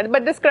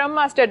 But the Scrum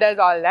Master does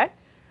all that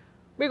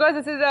because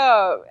this is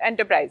a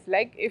enterprise.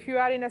 Like if you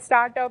are in a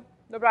startup,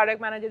 the product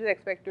manager is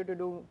expected to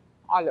do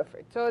all of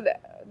it. So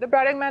the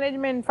product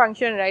management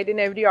function, right, in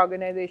every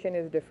organization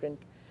is different.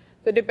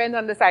 So it depends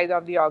on the size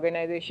of the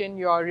organization,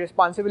 your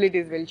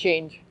responsibilities will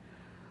change.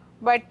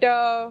 But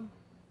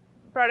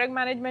product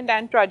management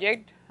and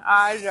project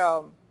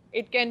are,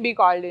 it can be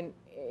called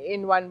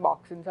in one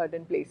box in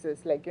certain places.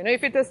 Like, you know,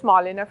 if it's a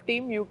small enough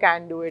team, you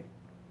can do it.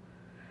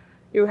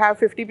 You have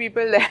 50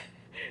 people there,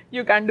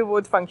 you can't do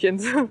both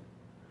functions.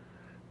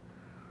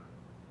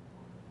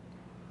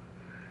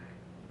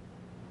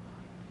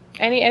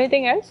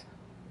 Anything else?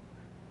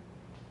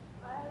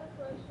 I had a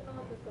question on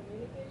the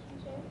communication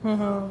chain,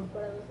 Mm-hmm.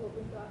 but I was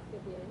hoping to ask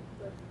at the end.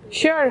 But maybe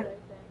Sure. it's the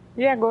right time.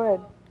 Yeah, go ahead.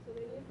 So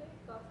when you say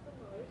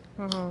customers,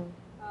 Mm-hmm.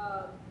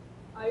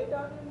 are you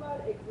talking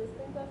about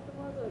existing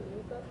customers or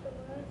new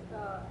customers?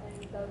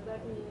 And does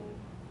that mean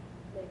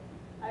like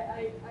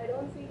I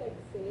don't see like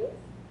sales?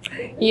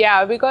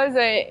 Yeah, because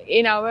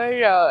in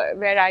our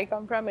where I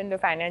come from in the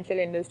financial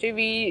industry,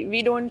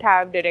 we don't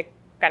have direct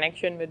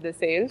connection with the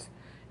sales.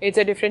 It's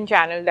a different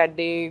channel that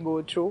they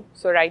go through.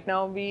 So right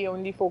now we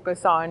only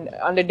focus on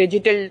the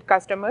digital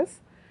customers.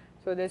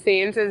 So the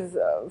sales is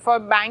for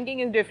banking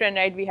is different,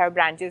 right? We have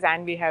branches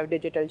and we have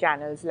digital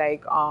channels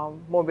like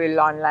mobile,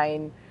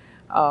 online,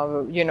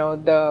 you know,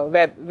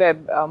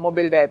 the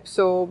mobile web.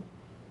 So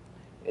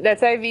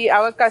that's why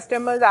our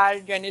customers are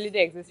generally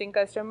the existing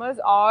customers,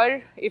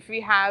 or if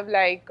we have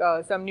like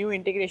some new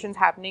integrations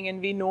happening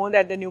and we know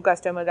that the new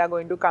customers are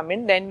going to come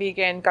in, then we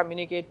can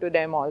communicate to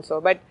them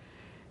also. But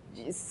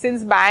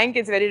since bank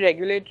is very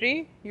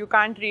regulatory, you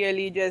can't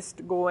really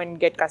just go and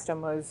get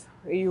customers.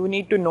 You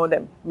need to know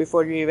them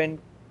before you even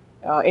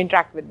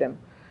interact with them.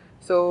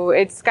 So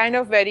it's kind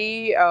of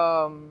very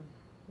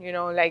you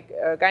know, like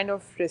kind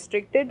of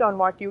restricted on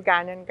what you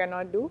can and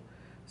cannot do.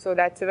 So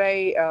that's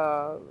why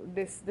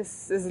this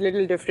is a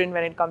little different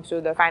when it comes to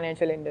the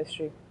financial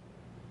industry.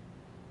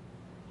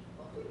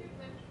 Also, you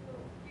mentioned the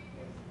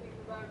previous thing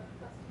about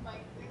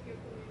customizing your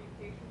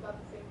communications at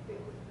the same thing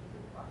with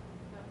different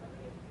partners. Now, let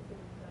me get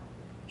this down.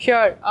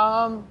 Sure.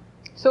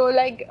 So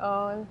like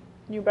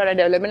new product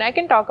development, I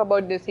can talk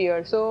about this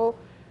here. So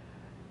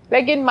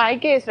like in my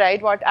case,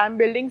 right, what I'm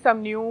building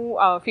some new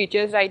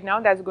features right now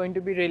that's going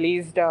to be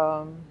released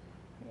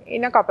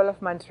in a couple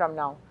of months from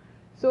now.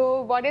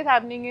 So what is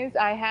happening is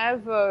I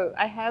have the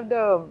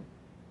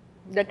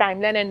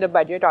timeline and the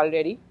budget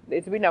already.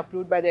 It's been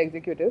approved by the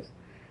executives.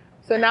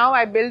 So now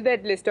I build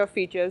that list of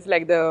features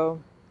like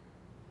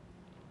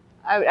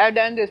I've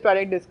done this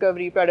product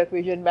discovery, product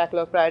vision,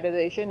 backlog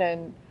prioritization,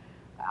 and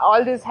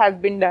all this has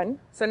been done.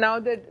 So now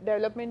the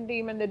development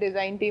team and the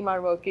design team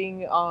are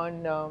working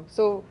on.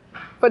 So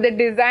for the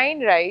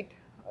design, right,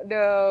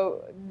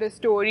 the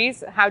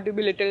stories have to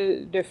be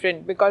little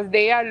different because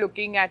they are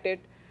looking at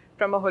it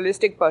from a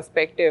holistic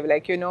perspective.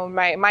 Like, you know,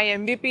 my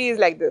MVP is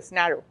like this,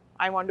 narrow.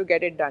 I want to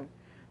get it done.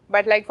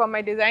 But like for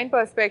my design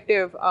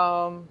perspective,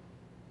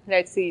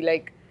 let's see,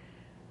 like,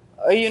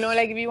 you know,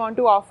 like we want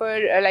to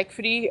offer like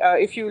free,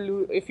 if you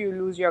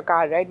lose your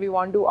car, right, we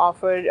want to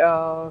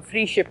offer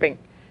free shipping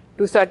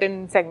to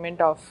certain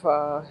segment of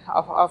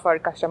our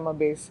customer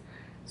base.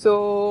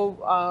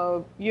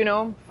 So, you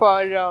know,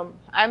 for,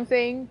 I'm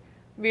saying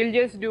we'll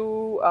just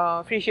do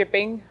free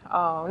shipping.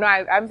 No,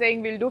 I'm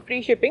saying we'll do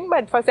free shipping,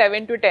 but for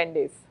 7 to 10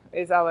 days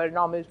is our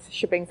normal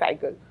shipping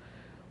cycle.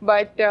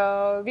 But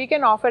we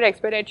can offer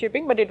expedite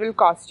shipping, but it will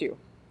cost you.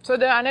 So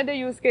the another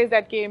use case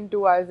that came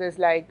to us is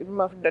like,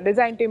 the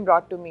design team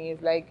brought to me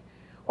is like,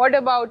 what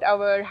about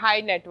our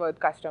high net worth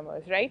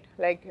customers, right?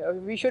 Like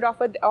we should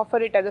offer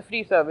it as a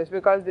free service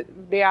because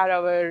they are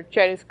our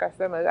cherished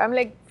customers. I'm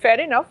like, fair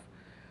enough.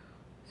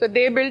 So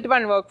they built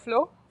one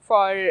workflow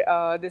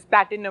for this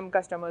platinum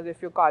customers,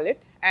 if you call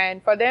it,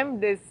 and for them,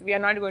 this we are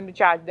not going to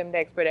charge them the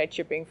expedite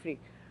shipping free.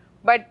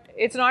 But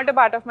it's not a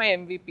part of my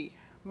MVP.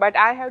 But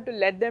I have to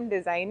let them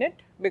design it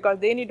because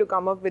they need to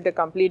come up with the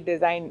complete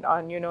design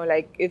on, you know,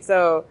 like it's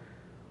a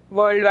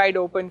worldwide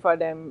open for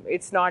them.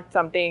 It's not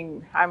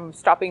something I'm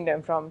stopping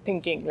them from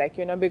thinking, like,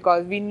 you know,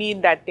 because we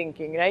need that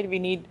thinking, right? We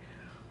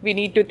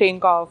need to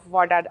think of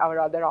what are our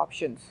other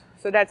options.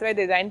 So that's where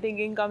design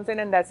thinking comes in,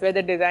 and that's where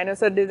the designer.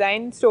 So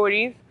design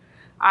stories,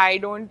 I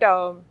don't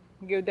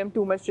give them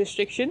too much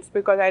restrictions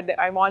because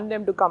I want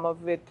them to come up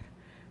with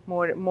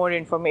more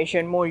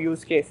information, more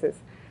use cases.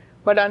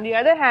 But on the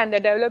other hand, the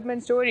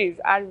development stories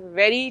are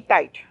very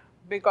tight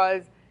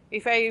because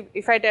if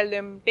I tell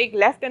them take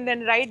left and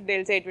then right,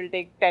 they'll say it will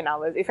take 10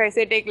 hours. If I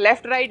say take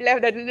left, right,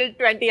 left, that will take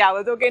 20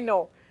 hours. Okay,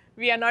 no,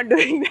 we are not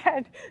doing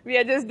that. We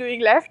are just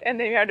doing left and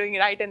then we are doing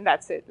right and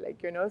that's it.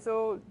 Like, you know,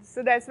 so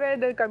that's where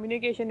the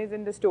communication is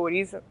in the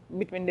stories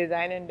between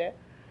design and dev.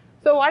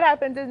 So what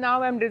happens is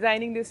now I'm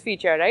designing this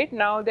feature, right?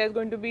 Now there's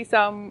going to be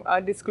some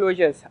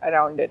disclosures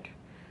around it.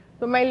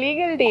 So my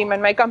legal team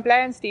and my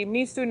compliance team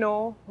needs to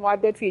know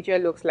what that feature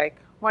looks like.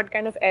 What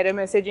kind of error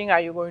messaging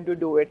are you going to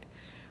do it?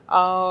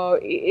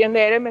 In the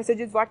error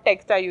messages, what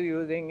text are you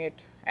using it?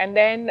 And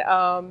then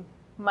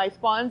my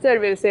sponsor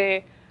will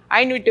say,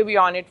 I need to be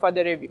on it for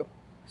the review.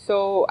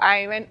 So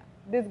when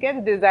this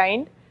gets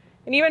designed,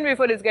 and even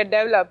before this gets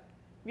developed,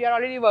 we are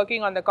already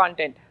working on the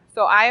content.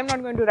 So I am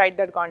not going to write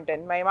that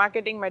content. My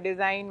marketing, my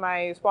design,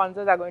 my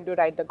sponsors are going to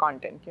write the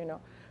content, you know.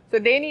 So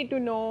they need to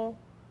know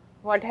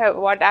what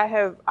I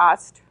have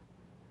asked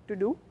to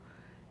do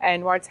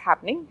and what's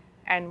happening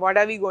and what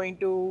are we going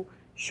to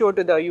show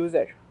to the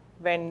user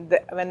when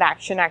the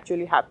action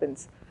actually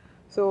happens.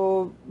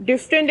 So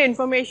different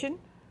information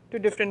to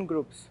different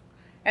groups.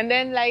 And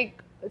then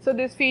so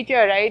this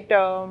feature, right,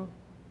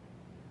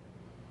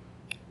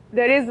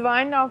 there is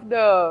one of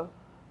the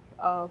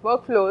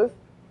workflows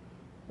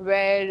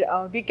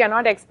where we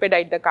cannot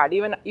expedite the card.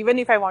 Even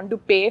if I want to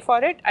pay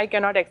for it, I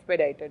cannot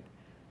expedite it.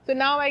 So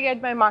now I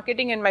get my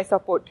marketing and my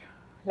support.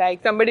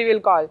 Like somebody will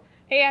call,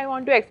 hey, I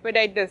want to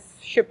expedite this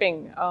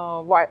shipping.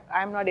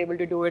 I'm not able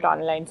to do it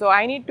online. So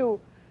I need to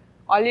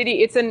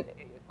already,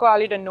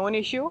 call it a known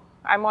issue.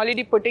 I'm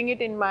already putting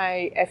it in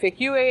my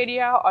FAQ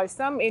area or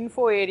some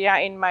info area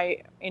in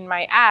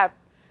my app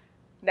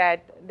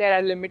that there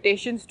are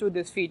limitations to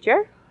this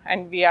feature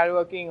and we are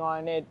working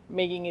on it,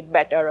 making it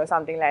better or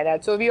something like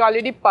that. So we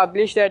already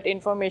publish that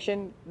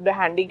information, the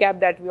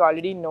handicap that we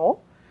already know.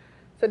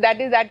 So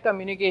that is that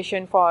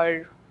communication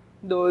for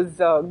those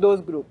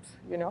groups,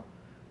 you know.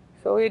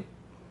 So it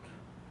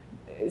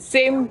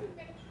same. You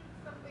mentioned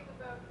something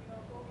about,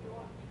 oh, you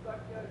got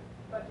your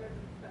budget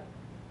and stuff.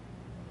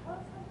 Tell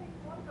us something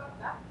more about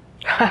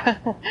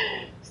that.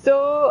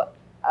 So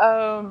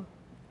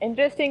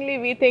interestingly,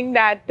 we think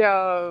that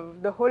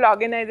the whole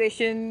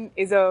organization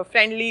is a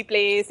friendly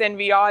place and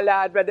we all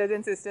are brothers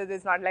and sisters.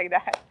 It's not like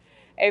that.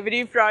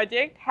 Every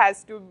project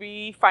has to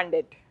be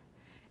funded.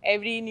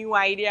 Every new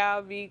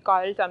idea, we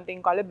call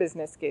something called a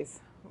business case.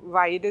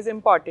 Why it is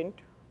important,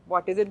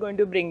 what is it going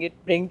to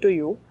bring to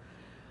you,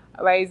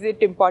 why is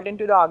it important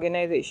to the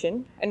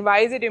organization, and why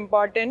is it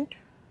important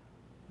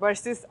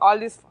versus all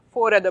these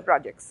 4 other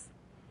projects.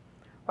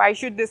 Why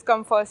should this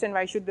come first and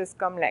why should this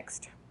come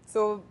next?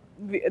 So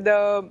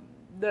the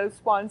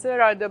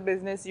sponsor or the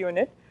business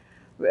unit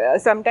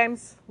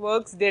sometimes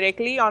works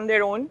directly on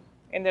their own,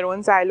 in their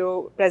own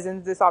silo,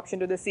 presents this option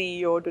to the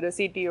CEO, to the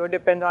CTO,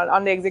 depends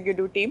on the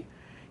executive team,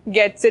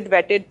 gets it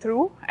vetted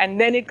through, and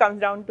then it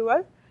comes down to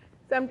us.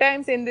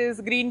 Sometimes in these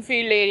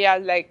greenfield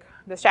areas like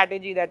the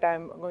strategy that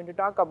I'm going to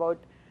talk about,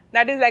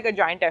 that is like a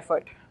joint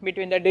effort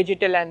between the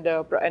digital and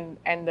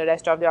the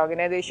rest of the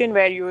organization,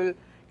 where you will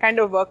kind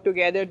of work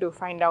together to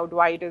find out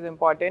why it is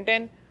important.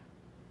 And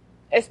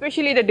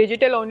especially the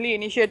digital only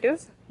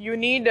initiatives, you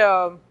need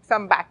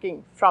some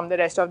backing from the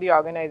rest of the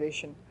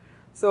organization.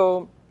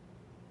 So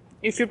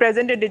if you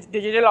present a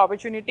digital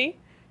opportunity,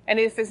 and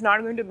if it's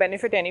not going to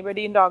benefit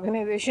anybody in the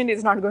organization,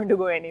 it's not going to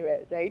go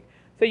anywhere, right?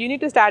 So you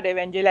need to start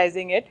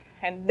evangelizing it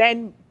and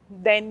then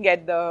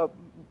get the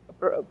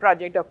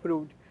project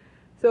approved.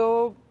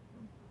 So,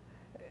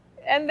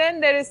 and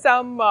then there is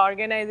some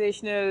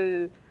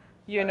organizational,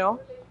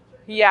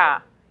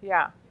 yeah.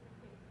 But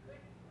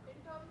in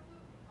terms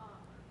of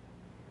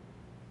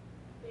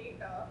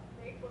data,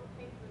 right, what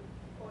things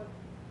for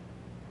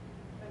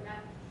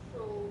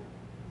financial,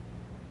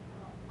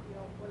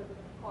 what is it going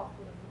to cost,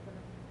 what is it going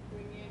to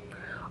bring in?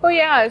 Oh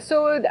yeah, so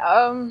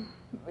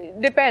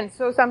depends.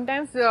 So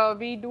sometimes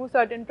we do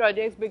certain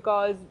projects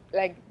because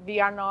we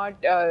are not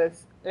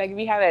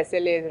we have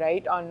SLAs,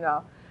 right,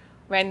 on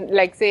when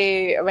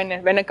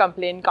when a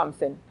complaint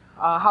comes in,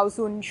 how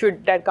soon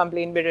should that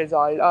complaint be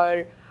resolved,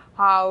 or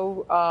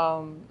how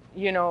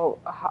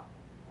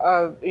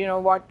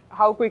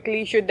how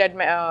quickly should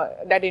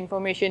that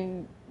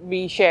information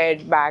be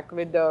shared back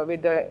with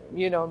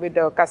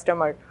the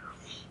customer.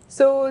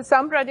 So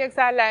some projects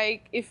are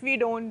like, if we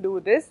don't do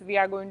this, we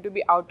are going to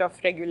be out of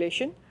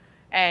regulation,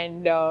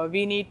 and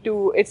we need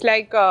to. It's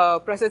like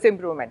process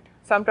improvement.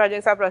 Some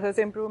projects are process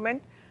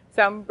improvement.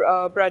 Some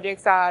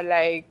projects are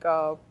like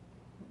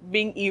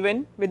being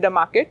even with the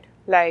market.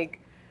 Like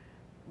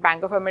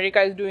Bank of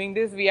America is doing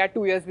this. We are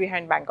 2 years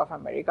behind Bank of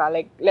America.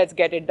 Like, let's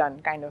get it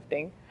done, kind of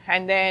thing.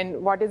 And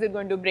then what is it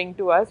going to bring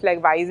to us?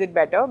 Like, why is it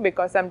better?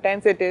 Because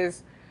sometimes it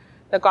is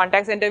the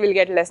contact center will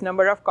get less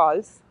number of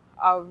calls.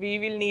 We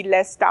will need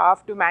less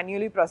staff to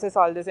manually process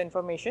all this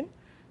information.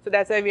 So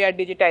that's why we are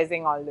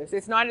digitizing all this.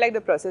 It's not like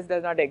the process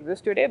does not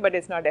exist today, but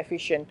it's not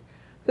efficient.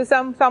 So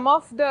some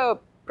of the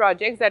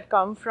projects that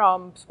come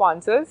from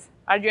sponsors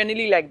are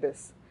generally like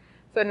this.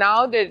 So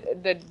now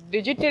the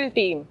digital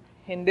team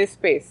in this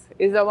space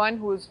is the one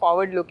who's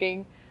forward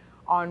looking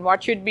on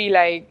what should be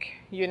like,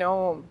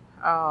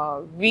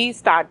 we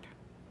start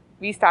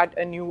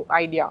a new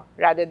idea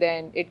rather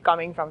than it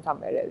coming from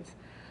somewhere else.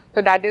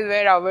 So that is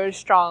where our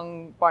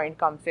strong point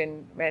comes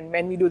in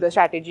when we do the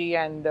strategy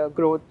and the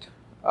growth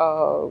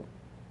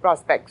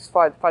prospects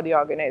for the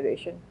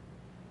organization.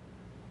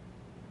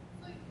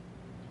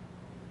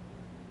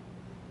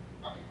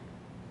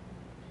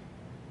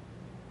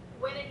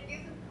 When it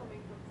isn't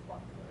coming from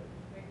sponsors,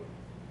 right?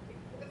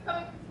 If it's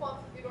coming from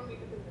sponsors, you don't need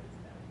to convince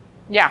them.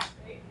 Yeah.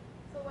 Right?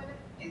 So when it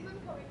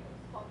isn't coming from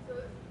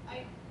sponsors,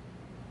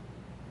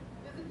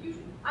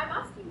 I'm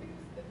asking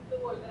because it's the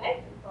world that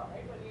I come from,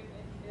 right? When you're in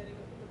engineering,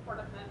 the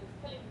product manager is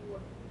telling you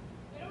what to do.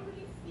 You don't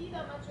really see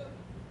that much of,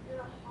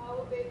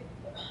 how they,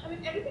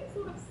 everything's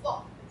sort of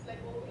soft. It's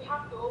like, well, we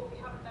have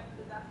a time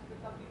disaster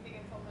recovery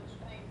thing and so much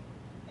time.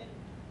 And,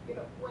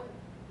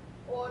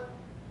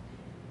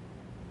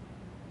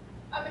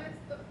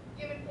 it's the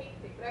give and take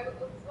thing. But I was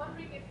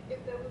wondering if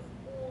there was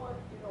more,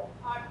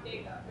 hard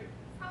data. But it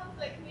sounds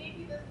like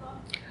maybe there's not.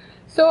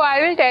 So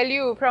I will tell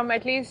you from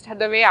at least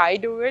the way I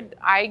do it,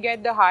 I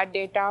get the hard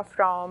data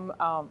from,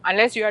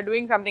 unless you are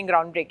doing something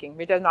groundbreaking,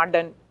 which is not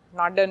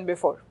done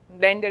before,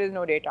 then there is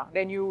no data.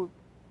 Then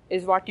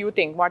is what you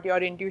think, what your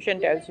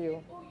intuition tells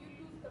you. Oh,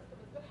 you lose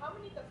customers, but how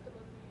many customers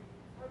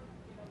do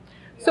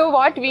you lose? So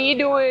what we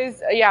do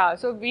is,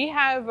 so we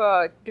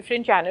have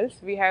different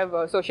channels. We have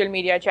a social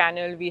media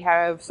channel, we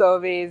have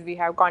surveys, we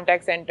have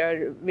contact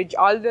center, which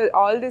all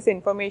this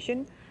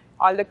information,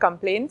 all the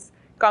complaints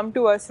come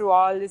to us through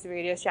all these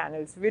various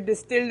channels. We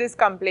distill these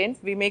complaints,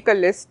 we make a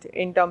list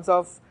in terms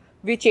of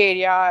which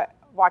area,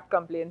 what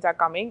complaints are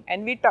coming,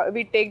 and we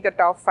take the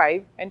top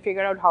 5 and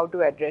figure out how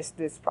to address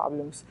these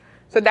problems.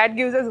 So that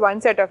gives us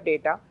one set of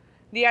data.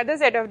 The other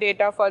set of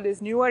data for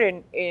these newer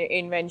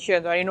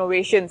inventions or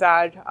innovations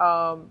are,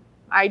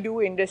 I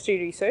do industry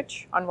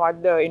research on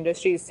what the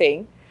industry is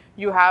saying.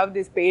 You have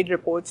these paid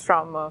reports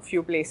from a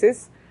few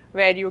places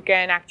where you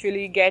can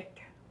actually get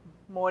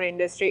more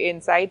industry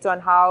insights on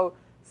how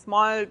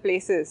small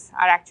places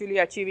are actually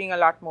achieving a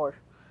lot more.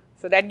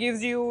 So that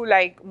gives you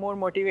like more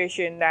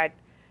motivation that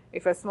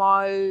if a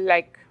small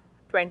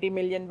 20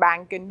 million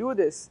bank can do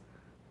this,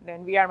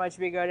 then we are much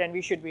bigger and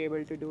we should be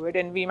able to do it,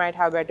 and we might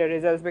have better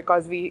results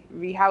because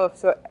we have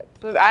so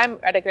I'm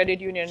at a credit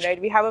union,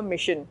 right? We have a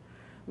mission.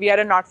 We are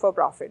a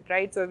not-for-profit,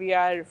 right? So we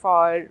are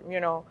for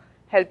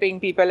helping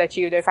people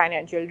achieve their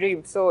financial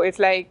dreams. So it's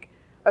like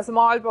a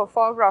small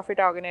for-profit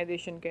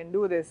organization can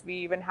do this. We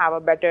even have a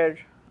better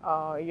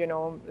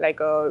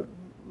a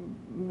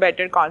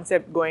better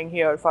concept going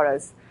here for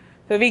us.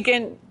 So we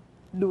can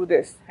do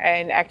this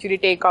and actually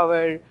take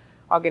our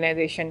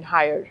organization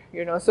higher,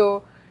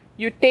 So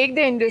you take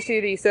the industry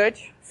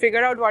research,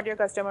 figure out what your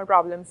customer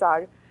problems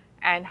are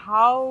and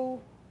how,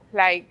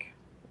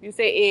 you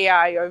say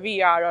AI or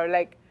VR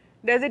or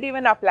does it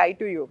even apply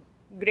to you?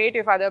 Great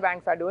if other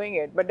banks are doing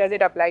it, but does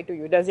it apply to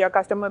you? Does your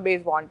customer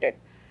base want it?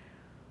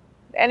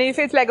 And if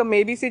it's like a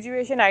maybe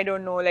situation, I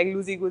don't know, like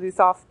loosey-goosey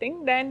soft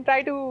thing, then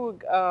try to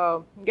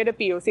get a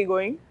POC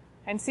going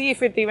and see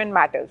if it even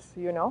matters,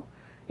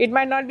 It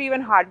might not be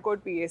even hardcore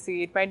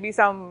POC. It might be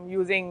some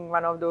using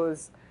one of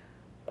those,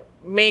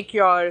 make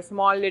your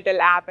small little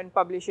app and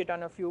publish it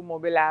on a few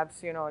mobile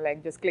apps,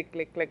 just click,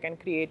 click, click and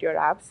create your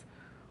apps.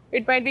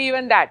 It might be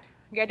even that.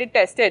 Get it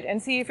tested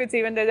and see if it's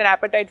even there's an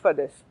appetite for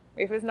this.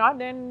 If it's not,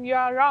 then you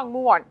are wrong.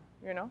 Move on,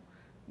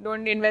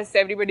 Don't invest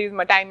everybody's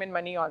time and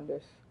money on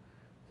this.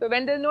 So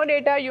when there's no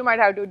data, you might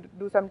have to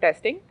do some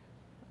testing,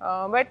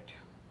 but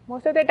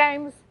most of the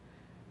times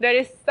there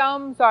is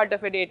some sort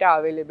of a data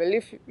available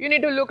if you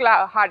need to look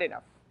hard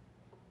enough.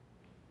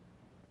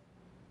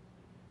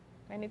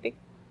 Anything?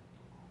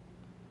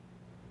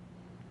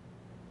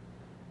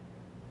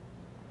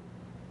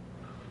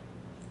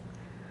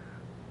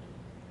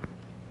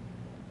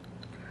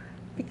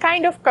 We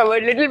kind of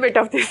covered a little bit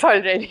of this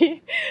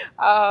already.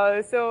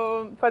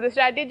 So for the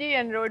strategy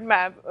and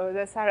roadmap,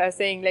 that's how I was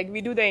saying,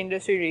 we do the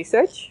industry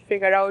research,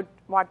 figure out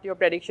what your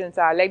predictions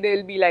are. There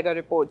will be a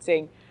report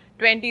saying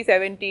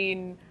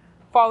 2017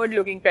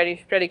 forward-looking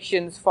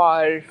predictions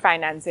for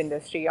finance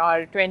industry,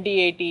 or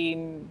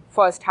 2018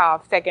 first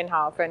half, second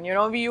half, and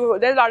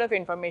there's a lot of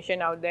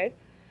information out there.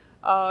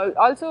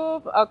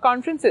 Also,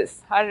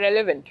 conferences are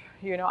relevant.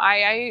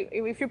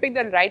 If you pick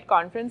the right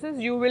conferences,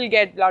 you will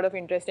get a lot of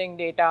interesting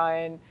data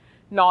and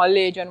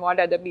knowledge on what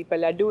other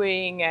people are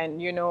doing and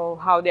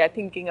how they are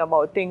thinking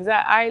about things.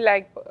 I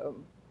like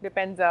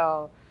depends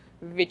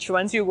which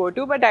ones you go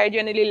to, but I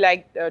generally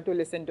like to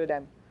listen to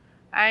them.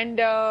 And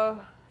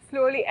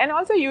slowly, and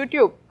also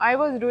YouTube. I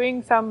was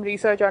doing some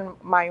research on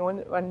my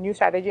own new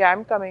strategy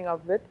I'm coming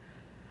up with.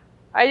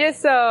 I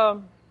just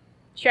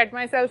shut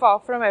myself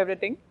off from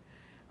everything.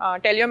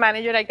 Tell your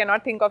manager I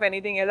cannot think of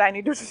anything else. I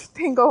need to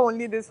think of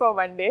only this for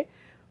one day.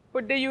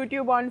 put the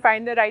YouTube on,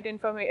 find the right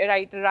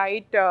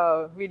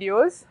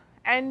videos,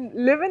 and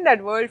live in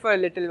that world for a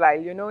little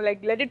while.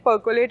 Like let it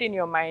percolate in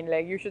your mind.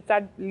 Like you should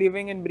start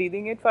living and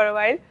breathing it for a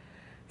while.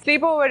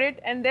 Sleep over it,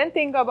 and then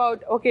think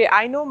about, okay,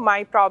 I know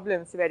my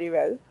problems very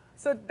well.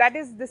 So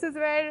this is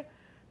where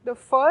the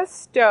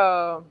first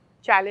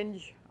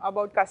challenge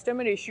about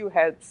customer issue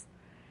helps.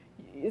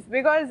 It's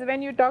because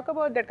when you talk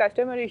about that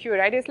customer issue,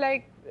 right, it's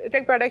like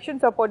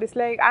production support. It's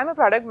like, I'm a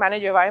product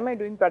manager. Why am I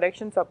doing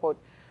production support?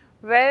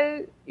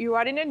 Well, you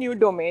are in a new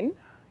domain.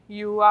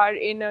 You are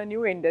in a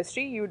new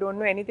industry. You don't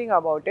know anything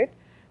about it.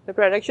 The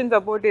production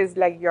support is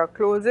like you're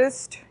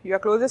closest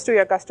to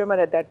your customer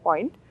at that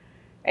point.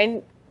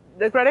 And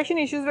the production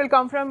issues will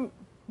come from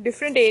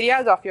different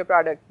areas of your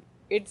product.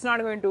 It's not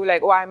going to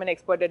like, oh, I'm an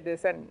expert at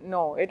this, and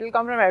no, it will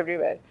come from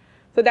everywhere.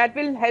 So that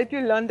will help you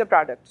learn the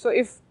product. So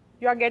if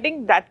you are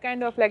getting that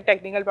kind of like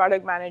technical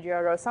product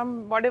manager or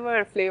some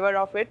whatever flavor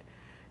of it,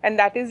 and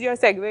that is your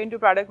segue into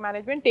product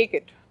management, take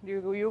it.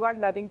 You got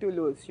nothing to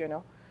lose,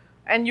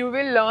 and you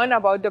will learn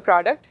about the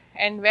product.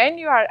 And when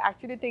you are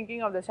actually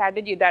thinking of the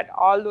strategy, that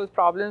all those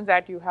problems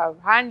that you have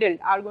handled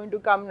are going to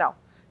come now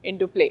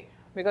into play,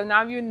 because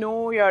now you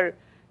know your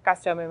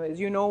customers,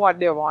 you know what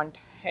they want,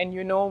 and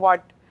you know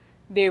what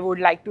they would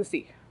like to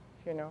see,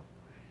 Okay,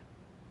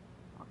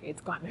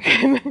 it's gone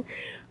again.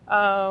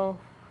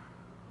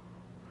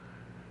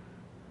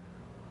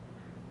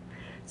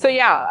 So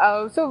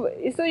yeah, so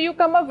you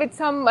come up with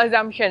some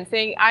assumption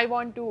saying, I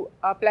want to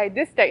apply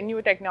this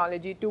new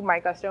technology to my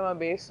customer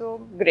base. So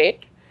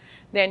great.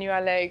 Then you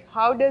are like,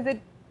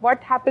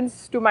 what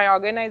happens to my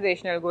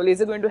organizational goal?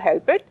 Is it going to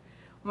help it?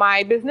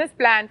 My business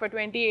plan for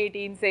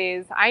 2018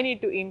 says I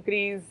need to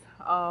increase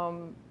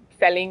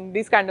selling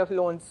these kind of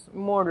loans,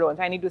 more loans.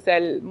 I need to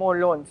sell more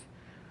loans.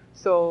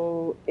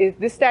 So is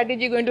this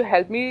strategy going to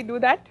help me do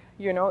that?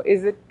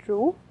 Is it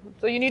true?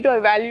 So you need to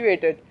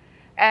evaluate it.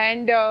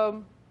 And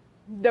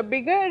the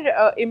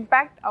bigger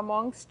impact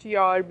amongst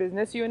your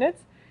business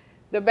units,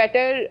 the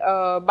better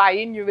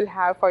buy-in you will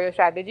have for your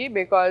strategy,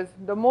 because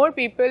the more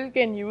people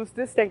can use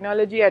this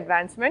technology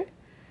advancement,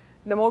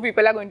 the more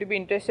people are going to be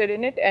interested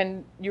in it,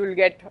 and you will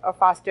get a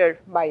faster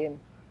buy-in.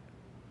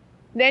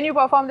 Then you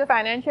perform the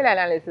financial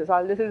analysis.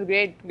 All this is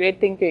great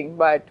thinking,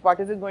 but what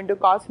is it going to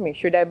cost me?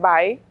 Should I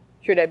buy?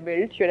 Should I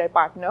build? Should I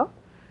partner?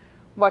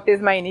 What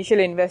is my initial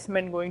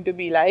investment going to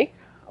be like?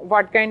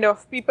 What kind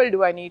of people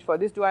do I need for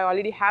this? Do I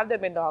already have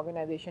them in the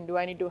organization? Do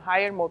I need to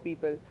hire more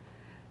people?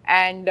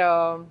 And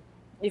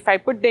if I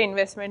put the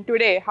investment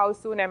today, how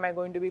soon am I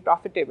going to be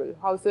profitable?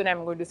 How soon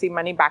am I going to see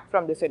money back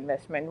from this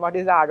investment? What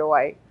is the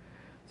ROI?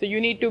 So you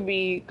need to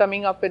be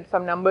coming up with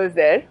some numbers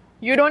there.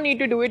 You don't need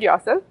to do it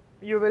yourself.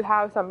 You will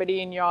have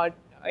somebody in your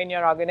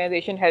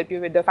organization help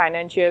you with the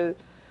financial,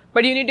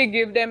 but you need to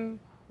give them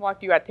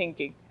what you are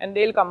thinking, and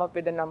they'll come up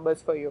with the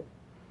numbers for you.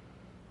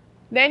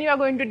 Then you are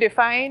going to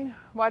define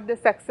what the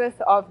success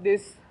of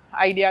this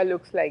idea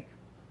looks like,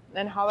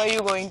 and how are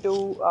you going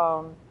to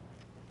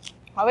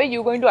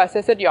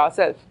assess it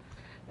yourself.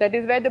 That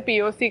is where the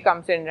POC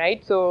comes in,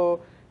 right?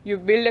 So you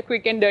build a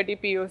quick and dirty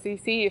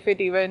POC, see if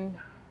it even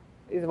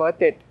is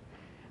worth it,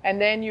 and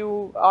then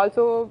you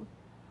also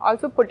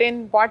put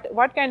in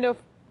what kind of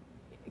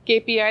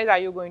KPIs are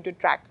you going to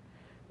track,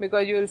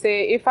 because you will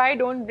say, if I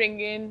don't bring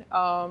in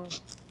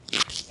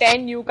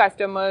 10 new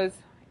customers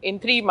in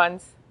 3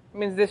 months,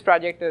 means this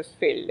project is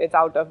failed, it's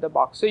out of the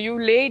box. So you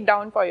lay it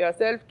down for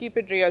yourself, keep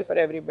it real for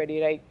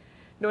everybody, right?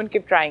 Don't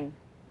keep trying.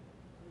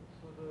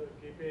 So the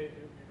KPIs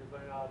you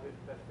define, are they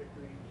specific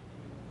to each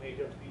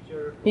major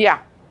feature? Yeah.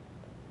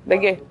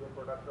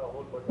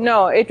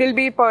 No, it it will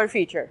be per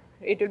feature.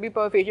 It will be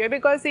per feature,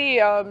 because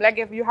see, like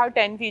if you have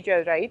 10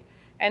 features, right?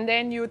 And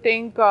then you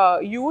think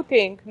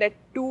that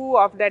 2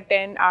 of that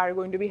 10 are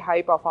going to be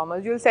high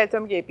performers, you'll set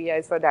some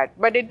KPIs for that.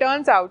 But it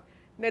turns out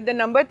that the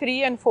number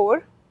 3 and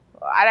 4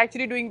 are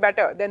actually doing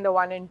better than the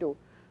 1 and 2.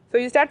 So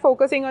you start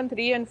focusing on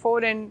 3 and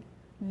 4 and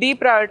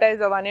deprioritize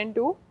the 1 and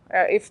 2.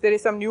 If there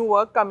is some new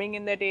work coming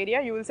in that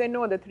area, you will say,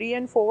 no, the 3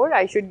 and 4,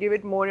 I should give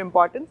it more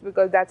importance,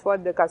 because that's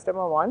what the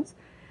customer wants.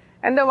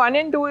 And the 1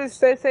 and 2 is,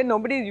 say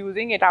nobody is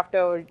using it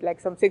after like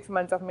some 6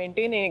 months of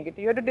maintaining it.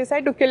 You have to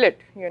decide to kill it,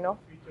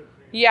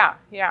 Yeah.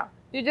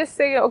 You just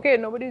say, okay,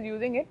 nobody is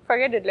using it,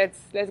 forget it,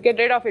 let's get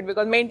rid of it,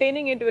 because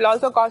maintaining it will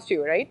also cost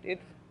you, right?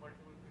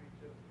 multiple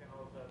features can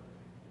also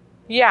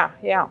have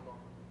Yeah.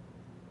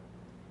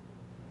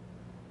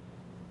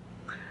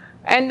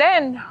 And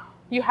then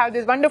you have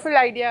this wonderful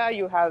idea,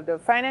 you have the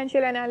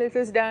financial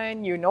analysis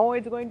done, you know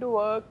it's going to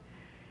work.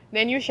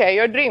 Then you share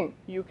your dream.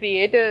 You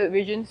create a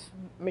vision,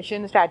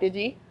 mission,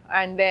 strategy,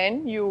 and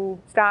then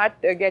you start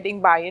getting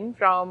buy-in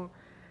from,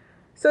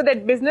 so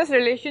that business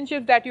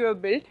relationships that you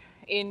have built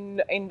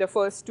in the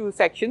first 2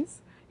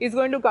 sections is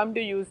going to come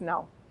to use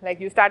now. Like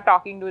you start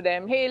talking to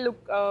them, hey,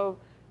 look,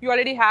 you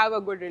already have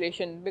a good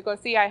relation, because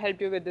see, I helped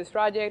you with this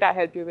project, I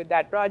helped you with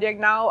that project.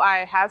 Now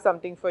I have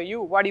something for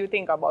you. What do you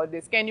think about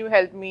this? Can you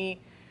help me,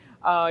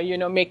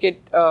 make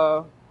it,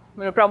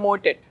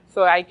 promote it,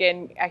 so I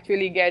can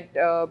actually get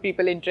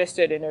people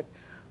interested in it.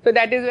 So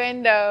that is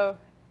when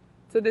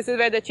So this is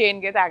where the chain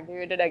gets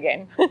activated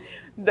again.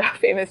 The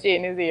famous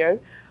chain is here.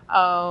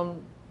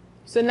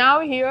 So now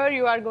here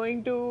you are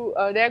going to,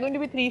 there are going to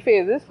be 3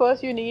 phases.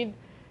 First you need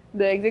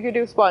the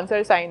executive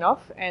sponsor sign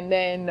off, and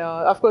then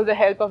of course the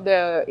help of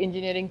the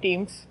engineering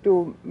teams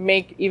to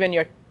make even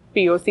your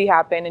POC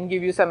happen and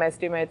give you some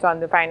estimates on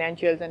the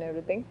financials and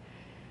everything.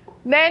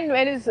 Then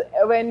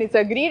when it's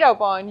agreed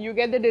upon, you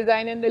get the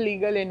design and the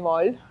legal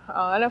involved,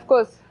 and of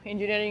course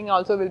engineering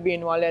also will be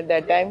involved at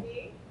that time.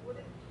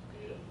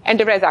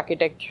 Enterprise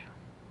architect.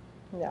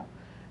 Yeah.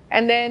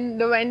 And then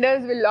the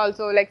vendors will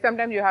also, like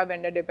sometimes you have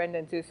vendor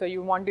dependencies, so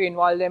you want to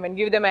involve them and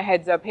give them a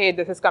heads up, hey,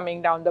 this is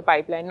coming down the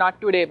pipeline,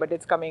 not today, but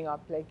it's coming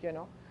up, like, you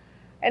know.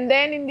 And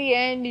then in the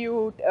end,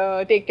 you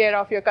take care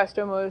of your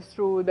customers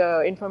through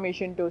the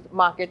information to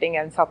marketing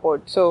and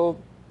support. So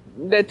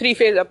the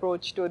 3-phase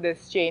approach to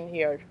this chain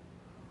here.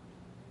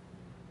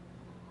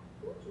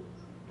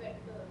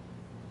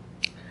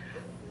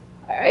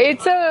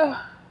 It's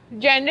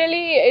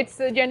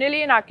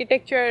generally an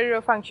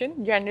architecture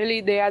function.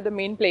 Generally, they are the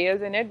main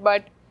players in it,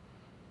 but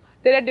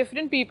there are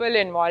different people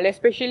involved,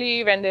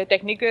 especially when they're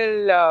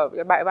technical,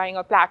 buying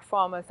a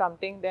platform or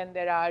something. Then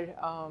there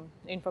are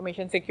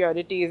information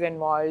security is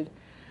involved.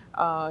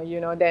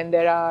 Then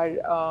there are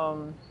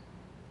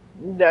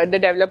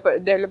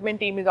the development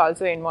team is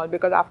also involved,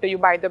 because after you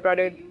buy the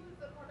product,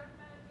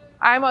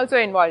 I'm also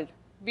involved.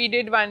 We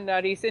did one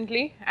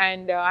recently,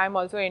 and I'm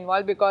also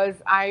involved because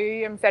I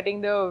am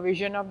setting the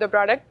vision of the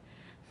product.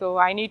 So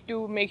I need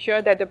to make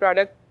sure that the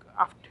product,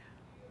 after,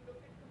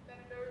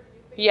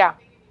 yeah,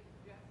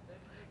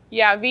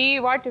 yeah,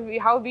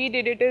 how we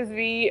did it is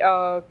we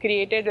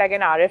created like an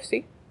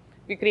RFC.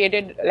 We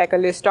created like a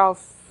list of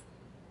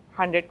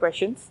 100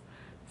 questions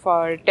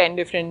for 10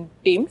 different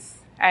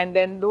teams, and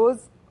then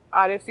those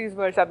RFCs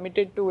were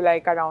submitted to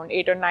like around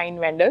 8 or 9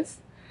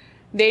 vendors.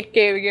 They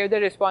gave the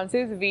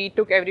responses. We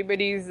took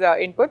everybody's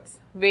inputs,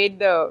 weighed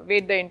the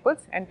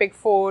inputs, and picked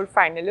 4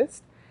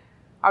 finalists.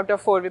 Out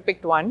of 4, we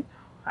picked 1,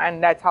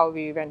 and that's how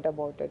we went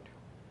about it.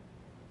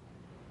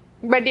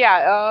 But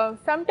yeah,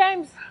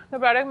 sometimes the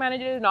product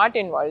manager is not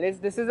involved.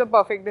 This is a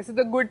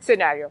good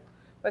scenario.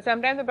 But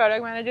sometimes the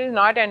product manager is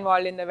not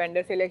involved in the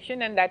vendor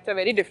selection, and that's a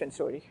very different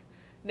story.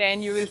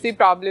 Then you will see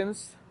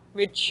problems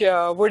which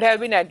would have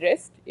been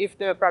addressed if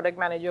the product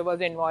manager was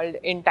involved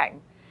in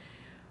time.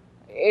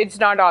 It's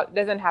not all,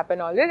 doesn't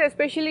happen always,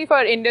 especially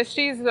for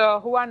industries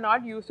who are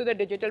not used to the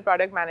digital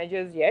product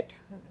managers yet.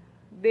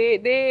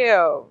 They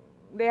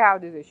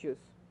have these issues.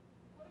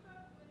 What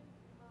about when,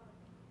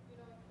 if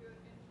you're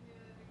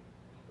engineering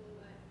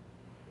people and,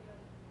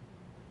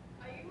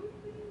 are you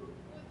agree with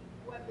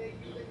when they're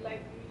using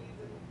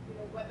libraries and,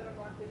 whether or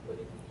not they put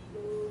it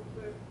legal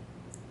for?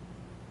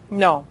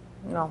 No.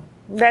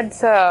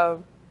 That's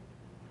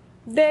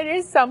there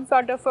is some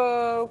sort of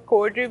a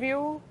code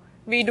review.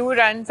 We do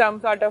run some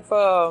sort of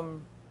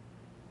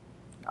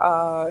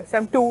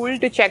some tool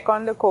to check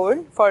on the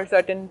code for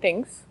certain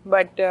things,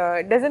 but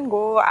it doesn't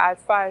go as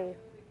far.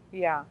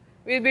 Yeah,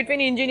 between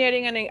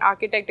engineering and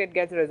architect, it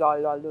gets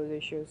resolved, all those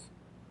issues.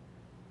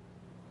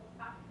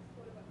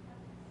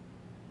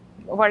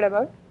 What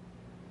about?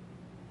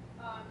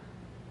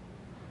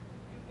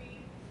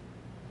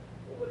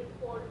 Would it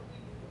force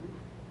you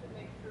to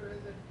make sure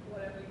that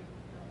whatever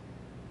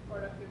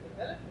product you're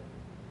developing,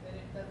 that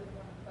it doesn't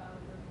run afoul of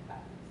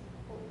patents,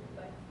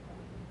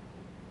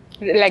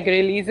 Like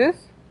releases?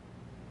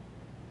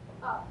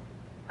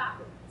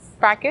 patents.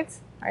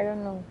 Packets? I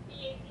don't know.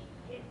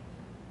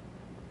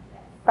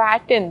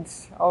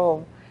 Patents.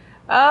 Oh.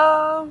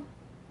 I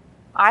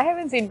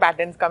haven't seen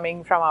patents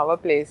coming from our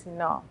place.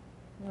 No.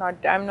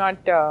 I'm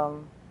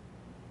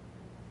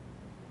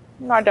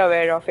not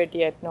aware of it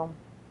yet, no.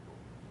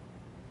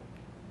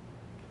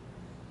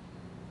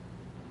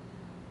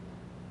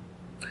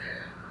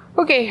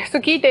 Okay, so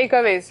key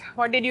takeaways.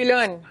 What did you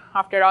learn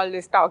after all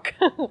this talk?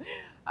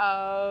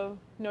 Know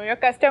your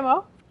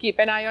customer, keep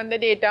an eye on the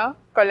data,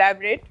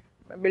 collaborate,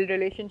 build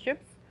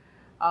relationships,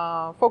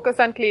 focus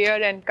on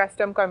clear and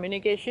custom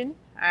communication,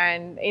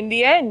 and in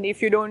the end,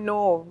 if you don't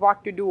know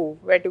what to do,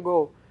 where to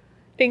go,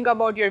 think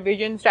about your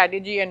vision,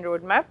 strategy and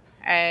roadmap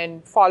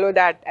and follow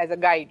that as a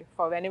guide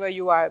for whenever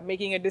you are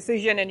making a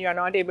decision and you are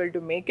not able to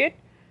make it.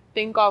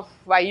 Think of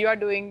why you are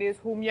doing this,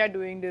 whom you are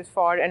doing this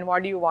for, and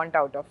what do you want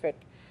out of it.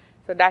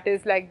 So that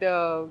is like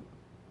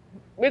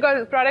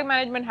because product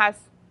management has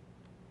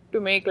to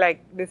make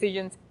like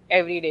decisions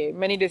every day,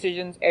 many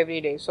decisions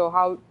every day. So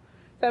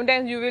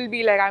sometimes you will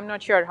be like, I'm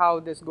not sure how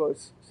this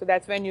goes. So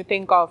that's when you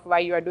think of why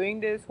you are doing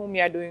this, whom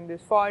you are doing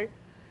this for,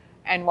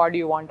 and what do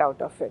you want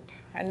out of it.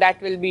 And that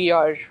will be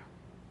your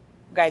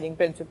guiding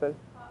principle.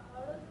 How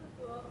does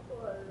this work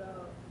for,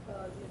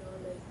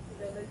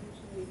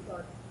 revolutionary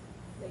products,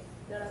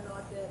 that are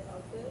not there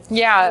out there?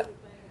 Yeah.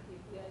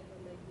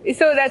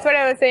 So that's what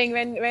I was saying.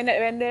 When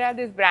there are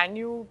these brand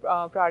new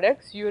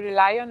products, you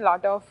rely on a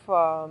lot of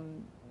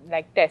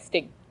like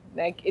testing.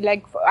 Like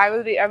I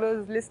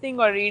was listening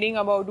or reading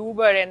about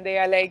Uber, and they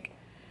are like,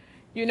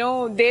 you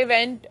know,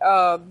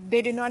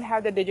 they did not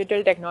have the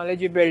digital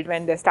technology built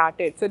when they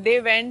started. So they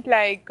went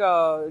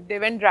they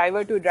went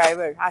driver to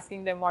driver,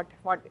 asking them what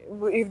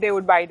if they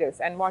would buy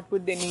this and what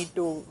would they need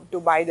to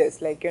buy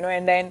this, like, you know,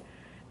 and then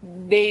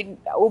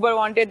Uber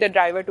wanted the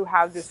driver to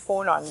have this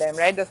phone on them,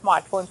 right? The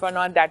smartphones were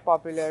not that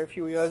popular a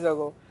few years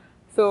ago.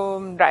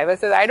 So driver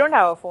says, I don't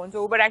have a phone.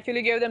 So Uber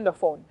actually gave them the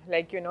phone,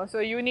 like, you know, so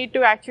you need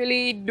to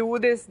actually do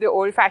this the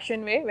old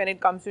fashioned way when it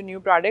comes to new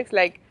products.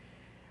 Like,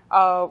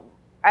 uh,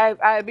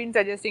 I've been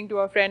suggesting to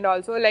a friend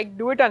also, like,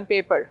 do it on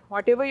paper.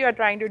 Whatever you are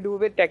trying to do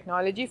with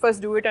technology,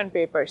 first do it on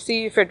paper.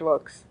 See if it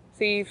works.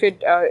 See if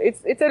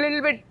it's a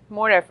little bit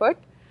more effort,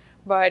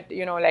 but,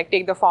 you know, like,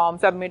 take the form,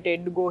 submit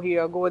it, go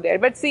here, go there.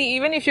 But see,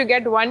 even if you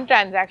get one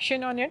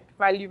transaction on it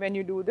when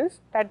you do this,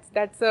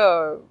 that's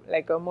a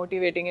like a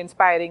motivating,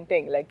 inspiring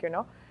thing, like, you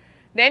know.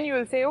 Then you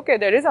will say, okay,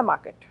 there is a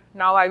market.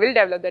 Now I will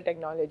develop the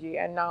technology,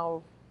 and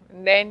now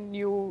then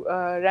you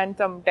run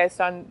some tests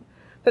on.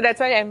 So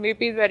that's why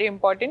MVP is very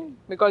important,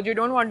 because you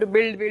don't want to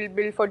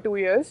build for 2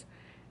 years,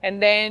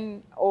 and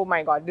then, oh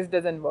my God, this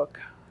doesn't work.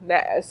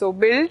 So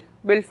build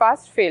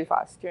fast, fail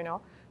fast. You know,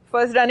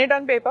 first run it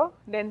on paper,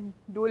 then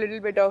do a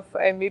little bit of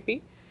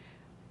MVP,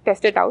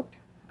 test it out,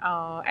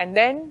 and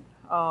then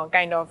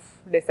kind of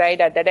decide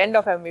at that end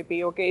of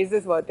MVP, okay, is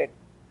this worth it?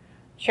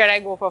 Should I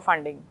go for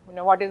funding? You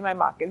know, what is my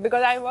market?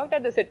 Because I worked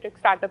at the Citrix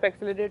Startup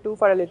Accelerator too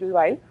for a little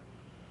while.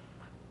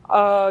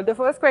 The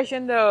first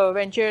question the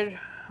venture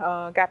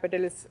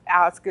capitalists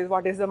ask is,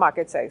 what is the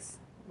market size?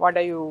 What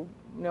are you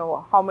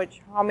know, how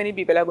many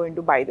people are going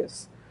to buy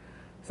this?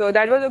 So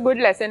that was a good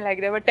lesson. Like,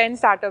 there were 10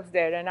 startups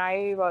there,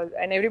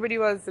 and everybody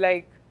was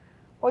like,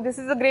 oh, this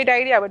is a great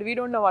idea, but we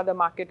don't know what the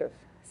market is.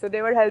 So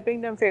they were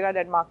helping them figure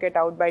that market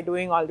out by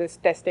doing all this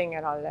testing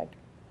and all that.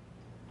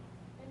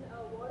 And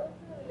what is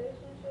the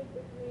relationship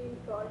between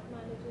product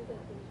managers and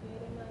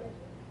engineering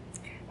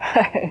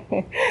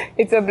managers?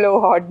 It's a blow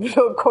hot,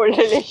 blow cold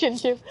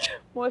relationship.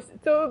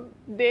 So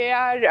they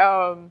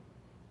are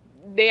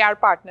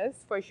partners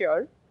for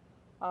sure.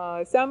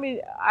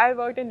 I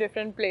worked in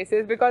different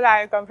places because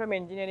I come from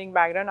engineering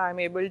background. I'm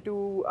able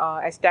to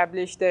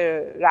establish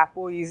the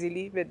rapport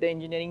easily with the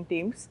engineering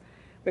teams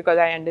because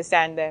I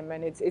understand them,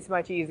 and it's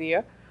much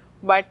easier.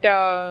 But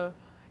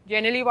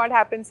generally, what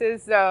happens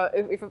is,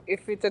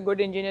 if it's a good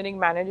engineering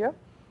manager,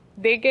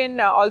 they can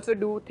also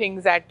do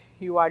things that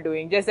you are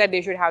doing. Just that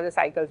they should have the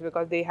cycles,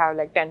 because they have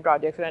like 10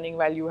 projects running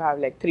while you have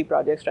like 3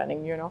 projects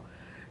running. You know,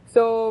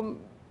 so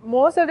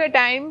most of the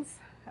times.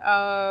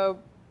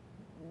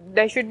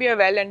 There should be a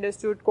well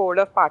understood code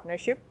of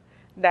partnership,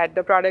 that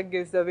the product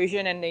gives the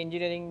vision and the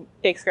engineering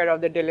takes care of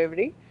the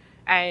delivery.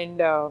 And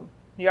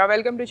you are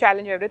welcome to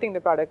challenge everything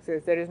the product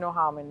says. There is no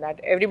harm in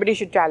that. Everybody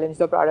should challenge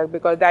the product,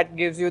 because that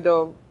gives you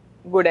the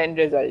good end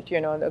result,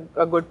 you know,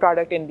 a good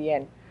product in the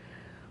end.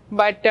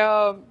 But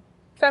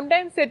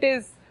sometimes it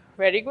is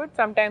very good,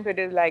 sometimes it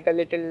is like a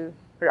little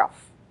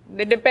rough.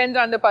 It depends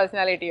on the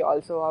personality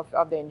also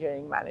of the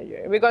engineering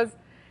manager, because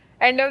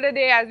end of the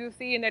day, as you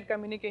see in that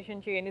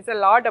communication chain, it's a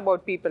lot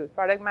about people.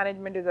 Product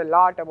management is a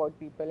lot about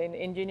people. In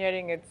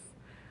engineering, it's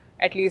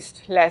at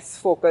least less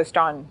focused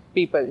on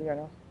people, you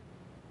know.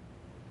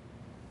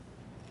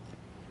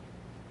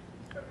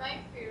 From my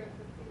experience,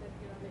 I've seen that,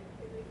 you know, like,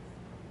 if it's,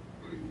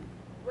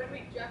 when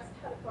we just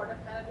had a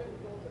product manager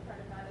who was also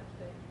trying to manage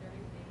the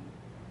engineering team,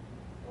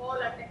 all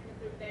our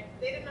technical debt,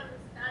 they didn't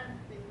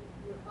understand things.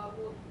 You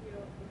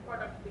know, the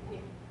product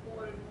became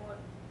more and more,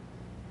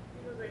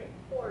 you know, very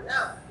poured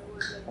out. It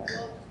was like,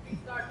 well, just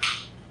restart.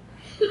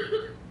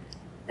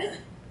 And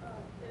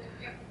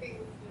everything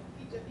was, you know,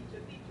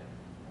 feature.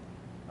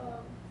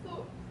 So,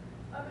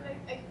 I mean, I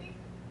think,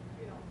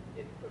 you know,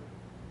 it could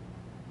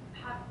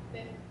have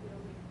been, you know,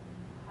 we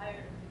hired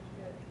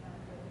engineering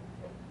manager.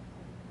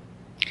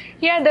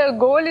 Yeah, the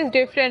goal is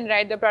different,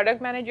 right? The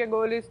product manager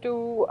goal is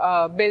to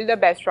build the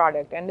best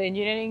product, and the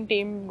engineering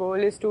team goal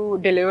is to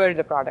deliver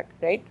the product,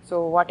 right?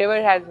 So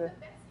whatever has The best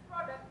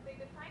product, they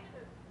define it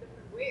a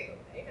different way, though,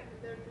 right? I mean,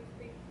 there are these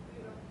things,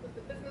 you know, because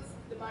the business is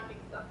demanding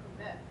stuff from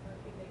them. So I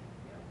think, like,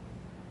 you know,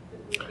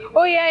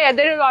 Oh yeah,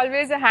 there is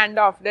always a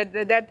handoff.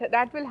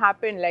 That will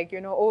happen. Like,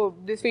 you know, oh,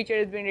 this feature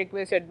has been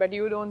requested, but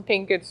you don't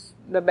think it's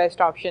the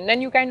best option.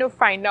 Then you kind of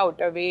find out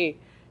a way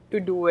to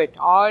do it,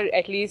 or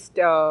at least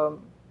because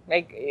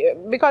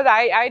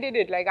I did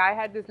it. Like, I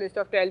had this list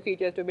of 12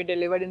 features to be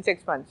delivered in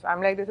 6 months.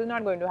 I'm like, this is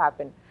not going to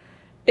happen.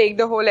 Take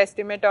the whole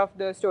estimate of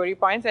the story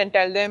points and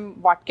tell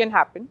them what can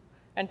happen,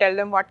 and tell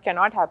them what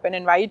cannot happen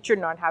and why it should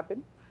not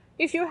happen.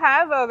 If you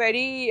have a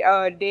very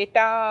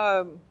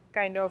data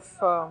kind of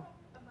about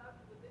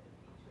within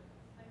features.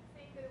 I'm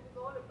saying that it was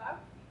all about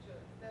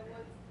features. There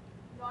was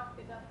not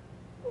enough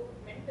code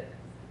maintenance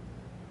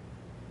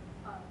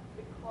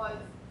because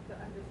the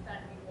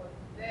understanding was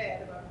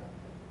there about,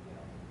 you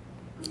know.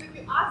 Because if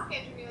you ask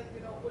engineers,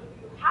 you know, well,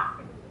 you have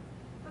to do this.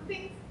 So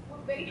things were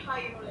very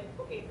high, you know, like,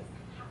 okay, you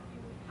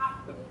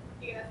have to move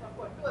to TNS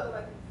 1.2,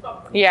 otherwise you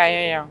stop.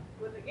 Yeah.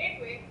 With the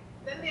gateway,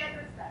 then they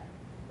understand.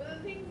 But the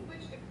things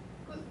which,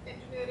 because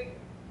engineers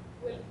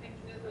will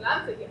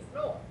answer yes,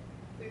 no.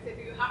 They say,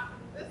 do you have to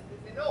do this? They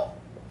say no.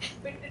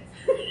 but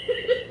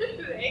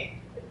it's right.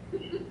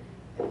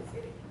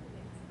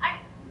 I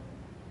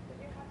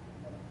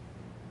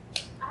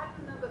I have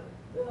to remember.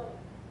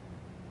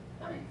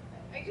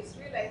 I just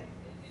realized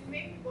it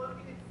made me want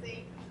to be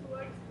saying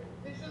towards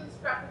vision,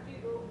 strategy,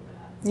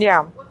 roadmap.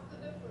 Yeah. What's the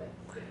difference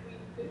between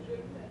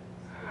vision and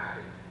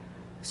strategy?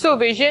 So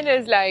vision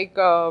is like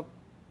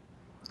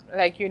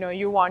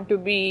you want to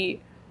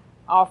be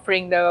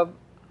offering the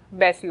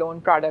best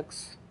loan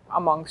products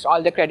amongst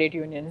all the credit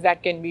unions.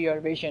 That can be your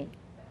vision.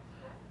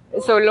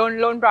 So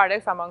loan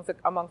products amongst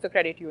the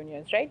credit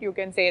unions, right? You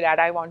can say that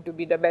I want to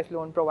be the best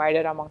loan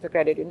provider amongst the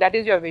credit union. That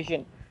is your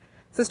vision.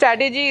 So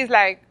strategy is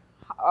like,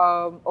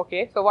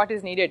 okay, so what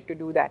is needed to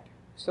do that?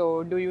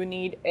 So do you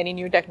need any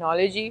new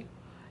technology?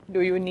 Do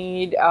you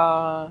need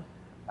how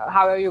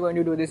are you going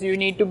to do this? You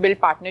need to build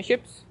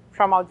partnerships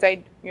from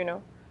outside.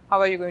 How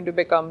are you going to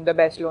become the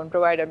best loan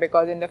provider?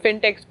 Because in the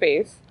fintech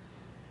space,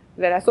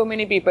 there are so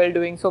many people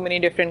doing so many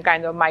different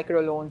kinds of micro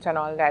loans and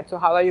all that. So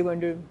how are you going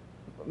to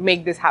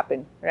make this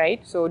happen,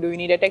 right? So do you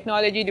need a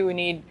technology? Do you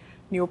need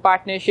new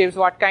partnerships?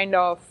 What kind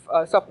of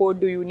support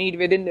do you need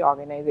within the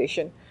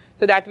organization?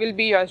 So that will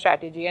be your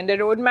strategy. And the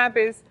roadmap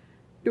is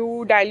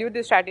to dilute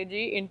the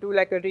strategy into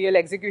like a real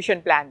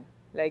execution plan.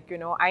 Like,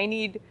 I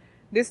need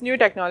this new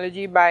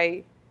technology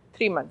by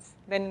 3 months.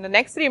 Then in the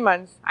next 3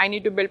 months, I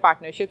need to build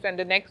partnerships. And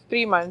the next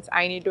 3 months,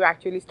 I need to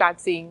actually start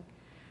seeing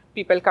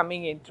people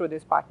coming in through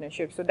this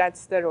partnership. So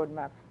that's the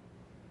roadmap.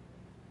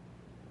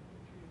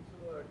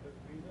 So, does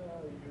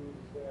Visa use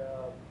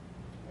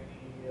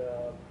any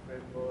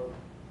framework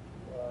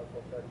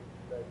for strategy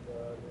like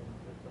in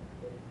something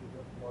like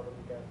business model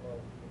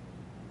canvas,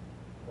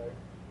 right?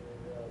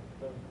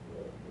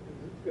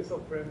 Is this a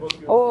framework?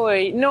 Oh,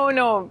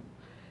 no.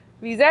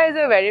 Visa is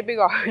a very big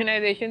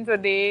organization, so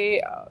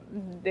their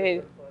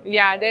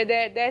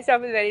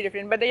stuff is very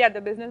different. But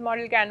the business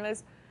model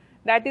canvas,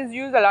 that is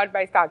used a lot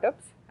by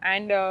startups,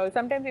 and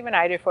sometimes even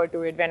I refer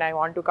to it when I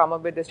want to come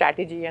up with the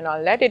strategy and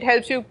all that. It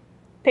helps you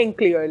think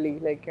clearly,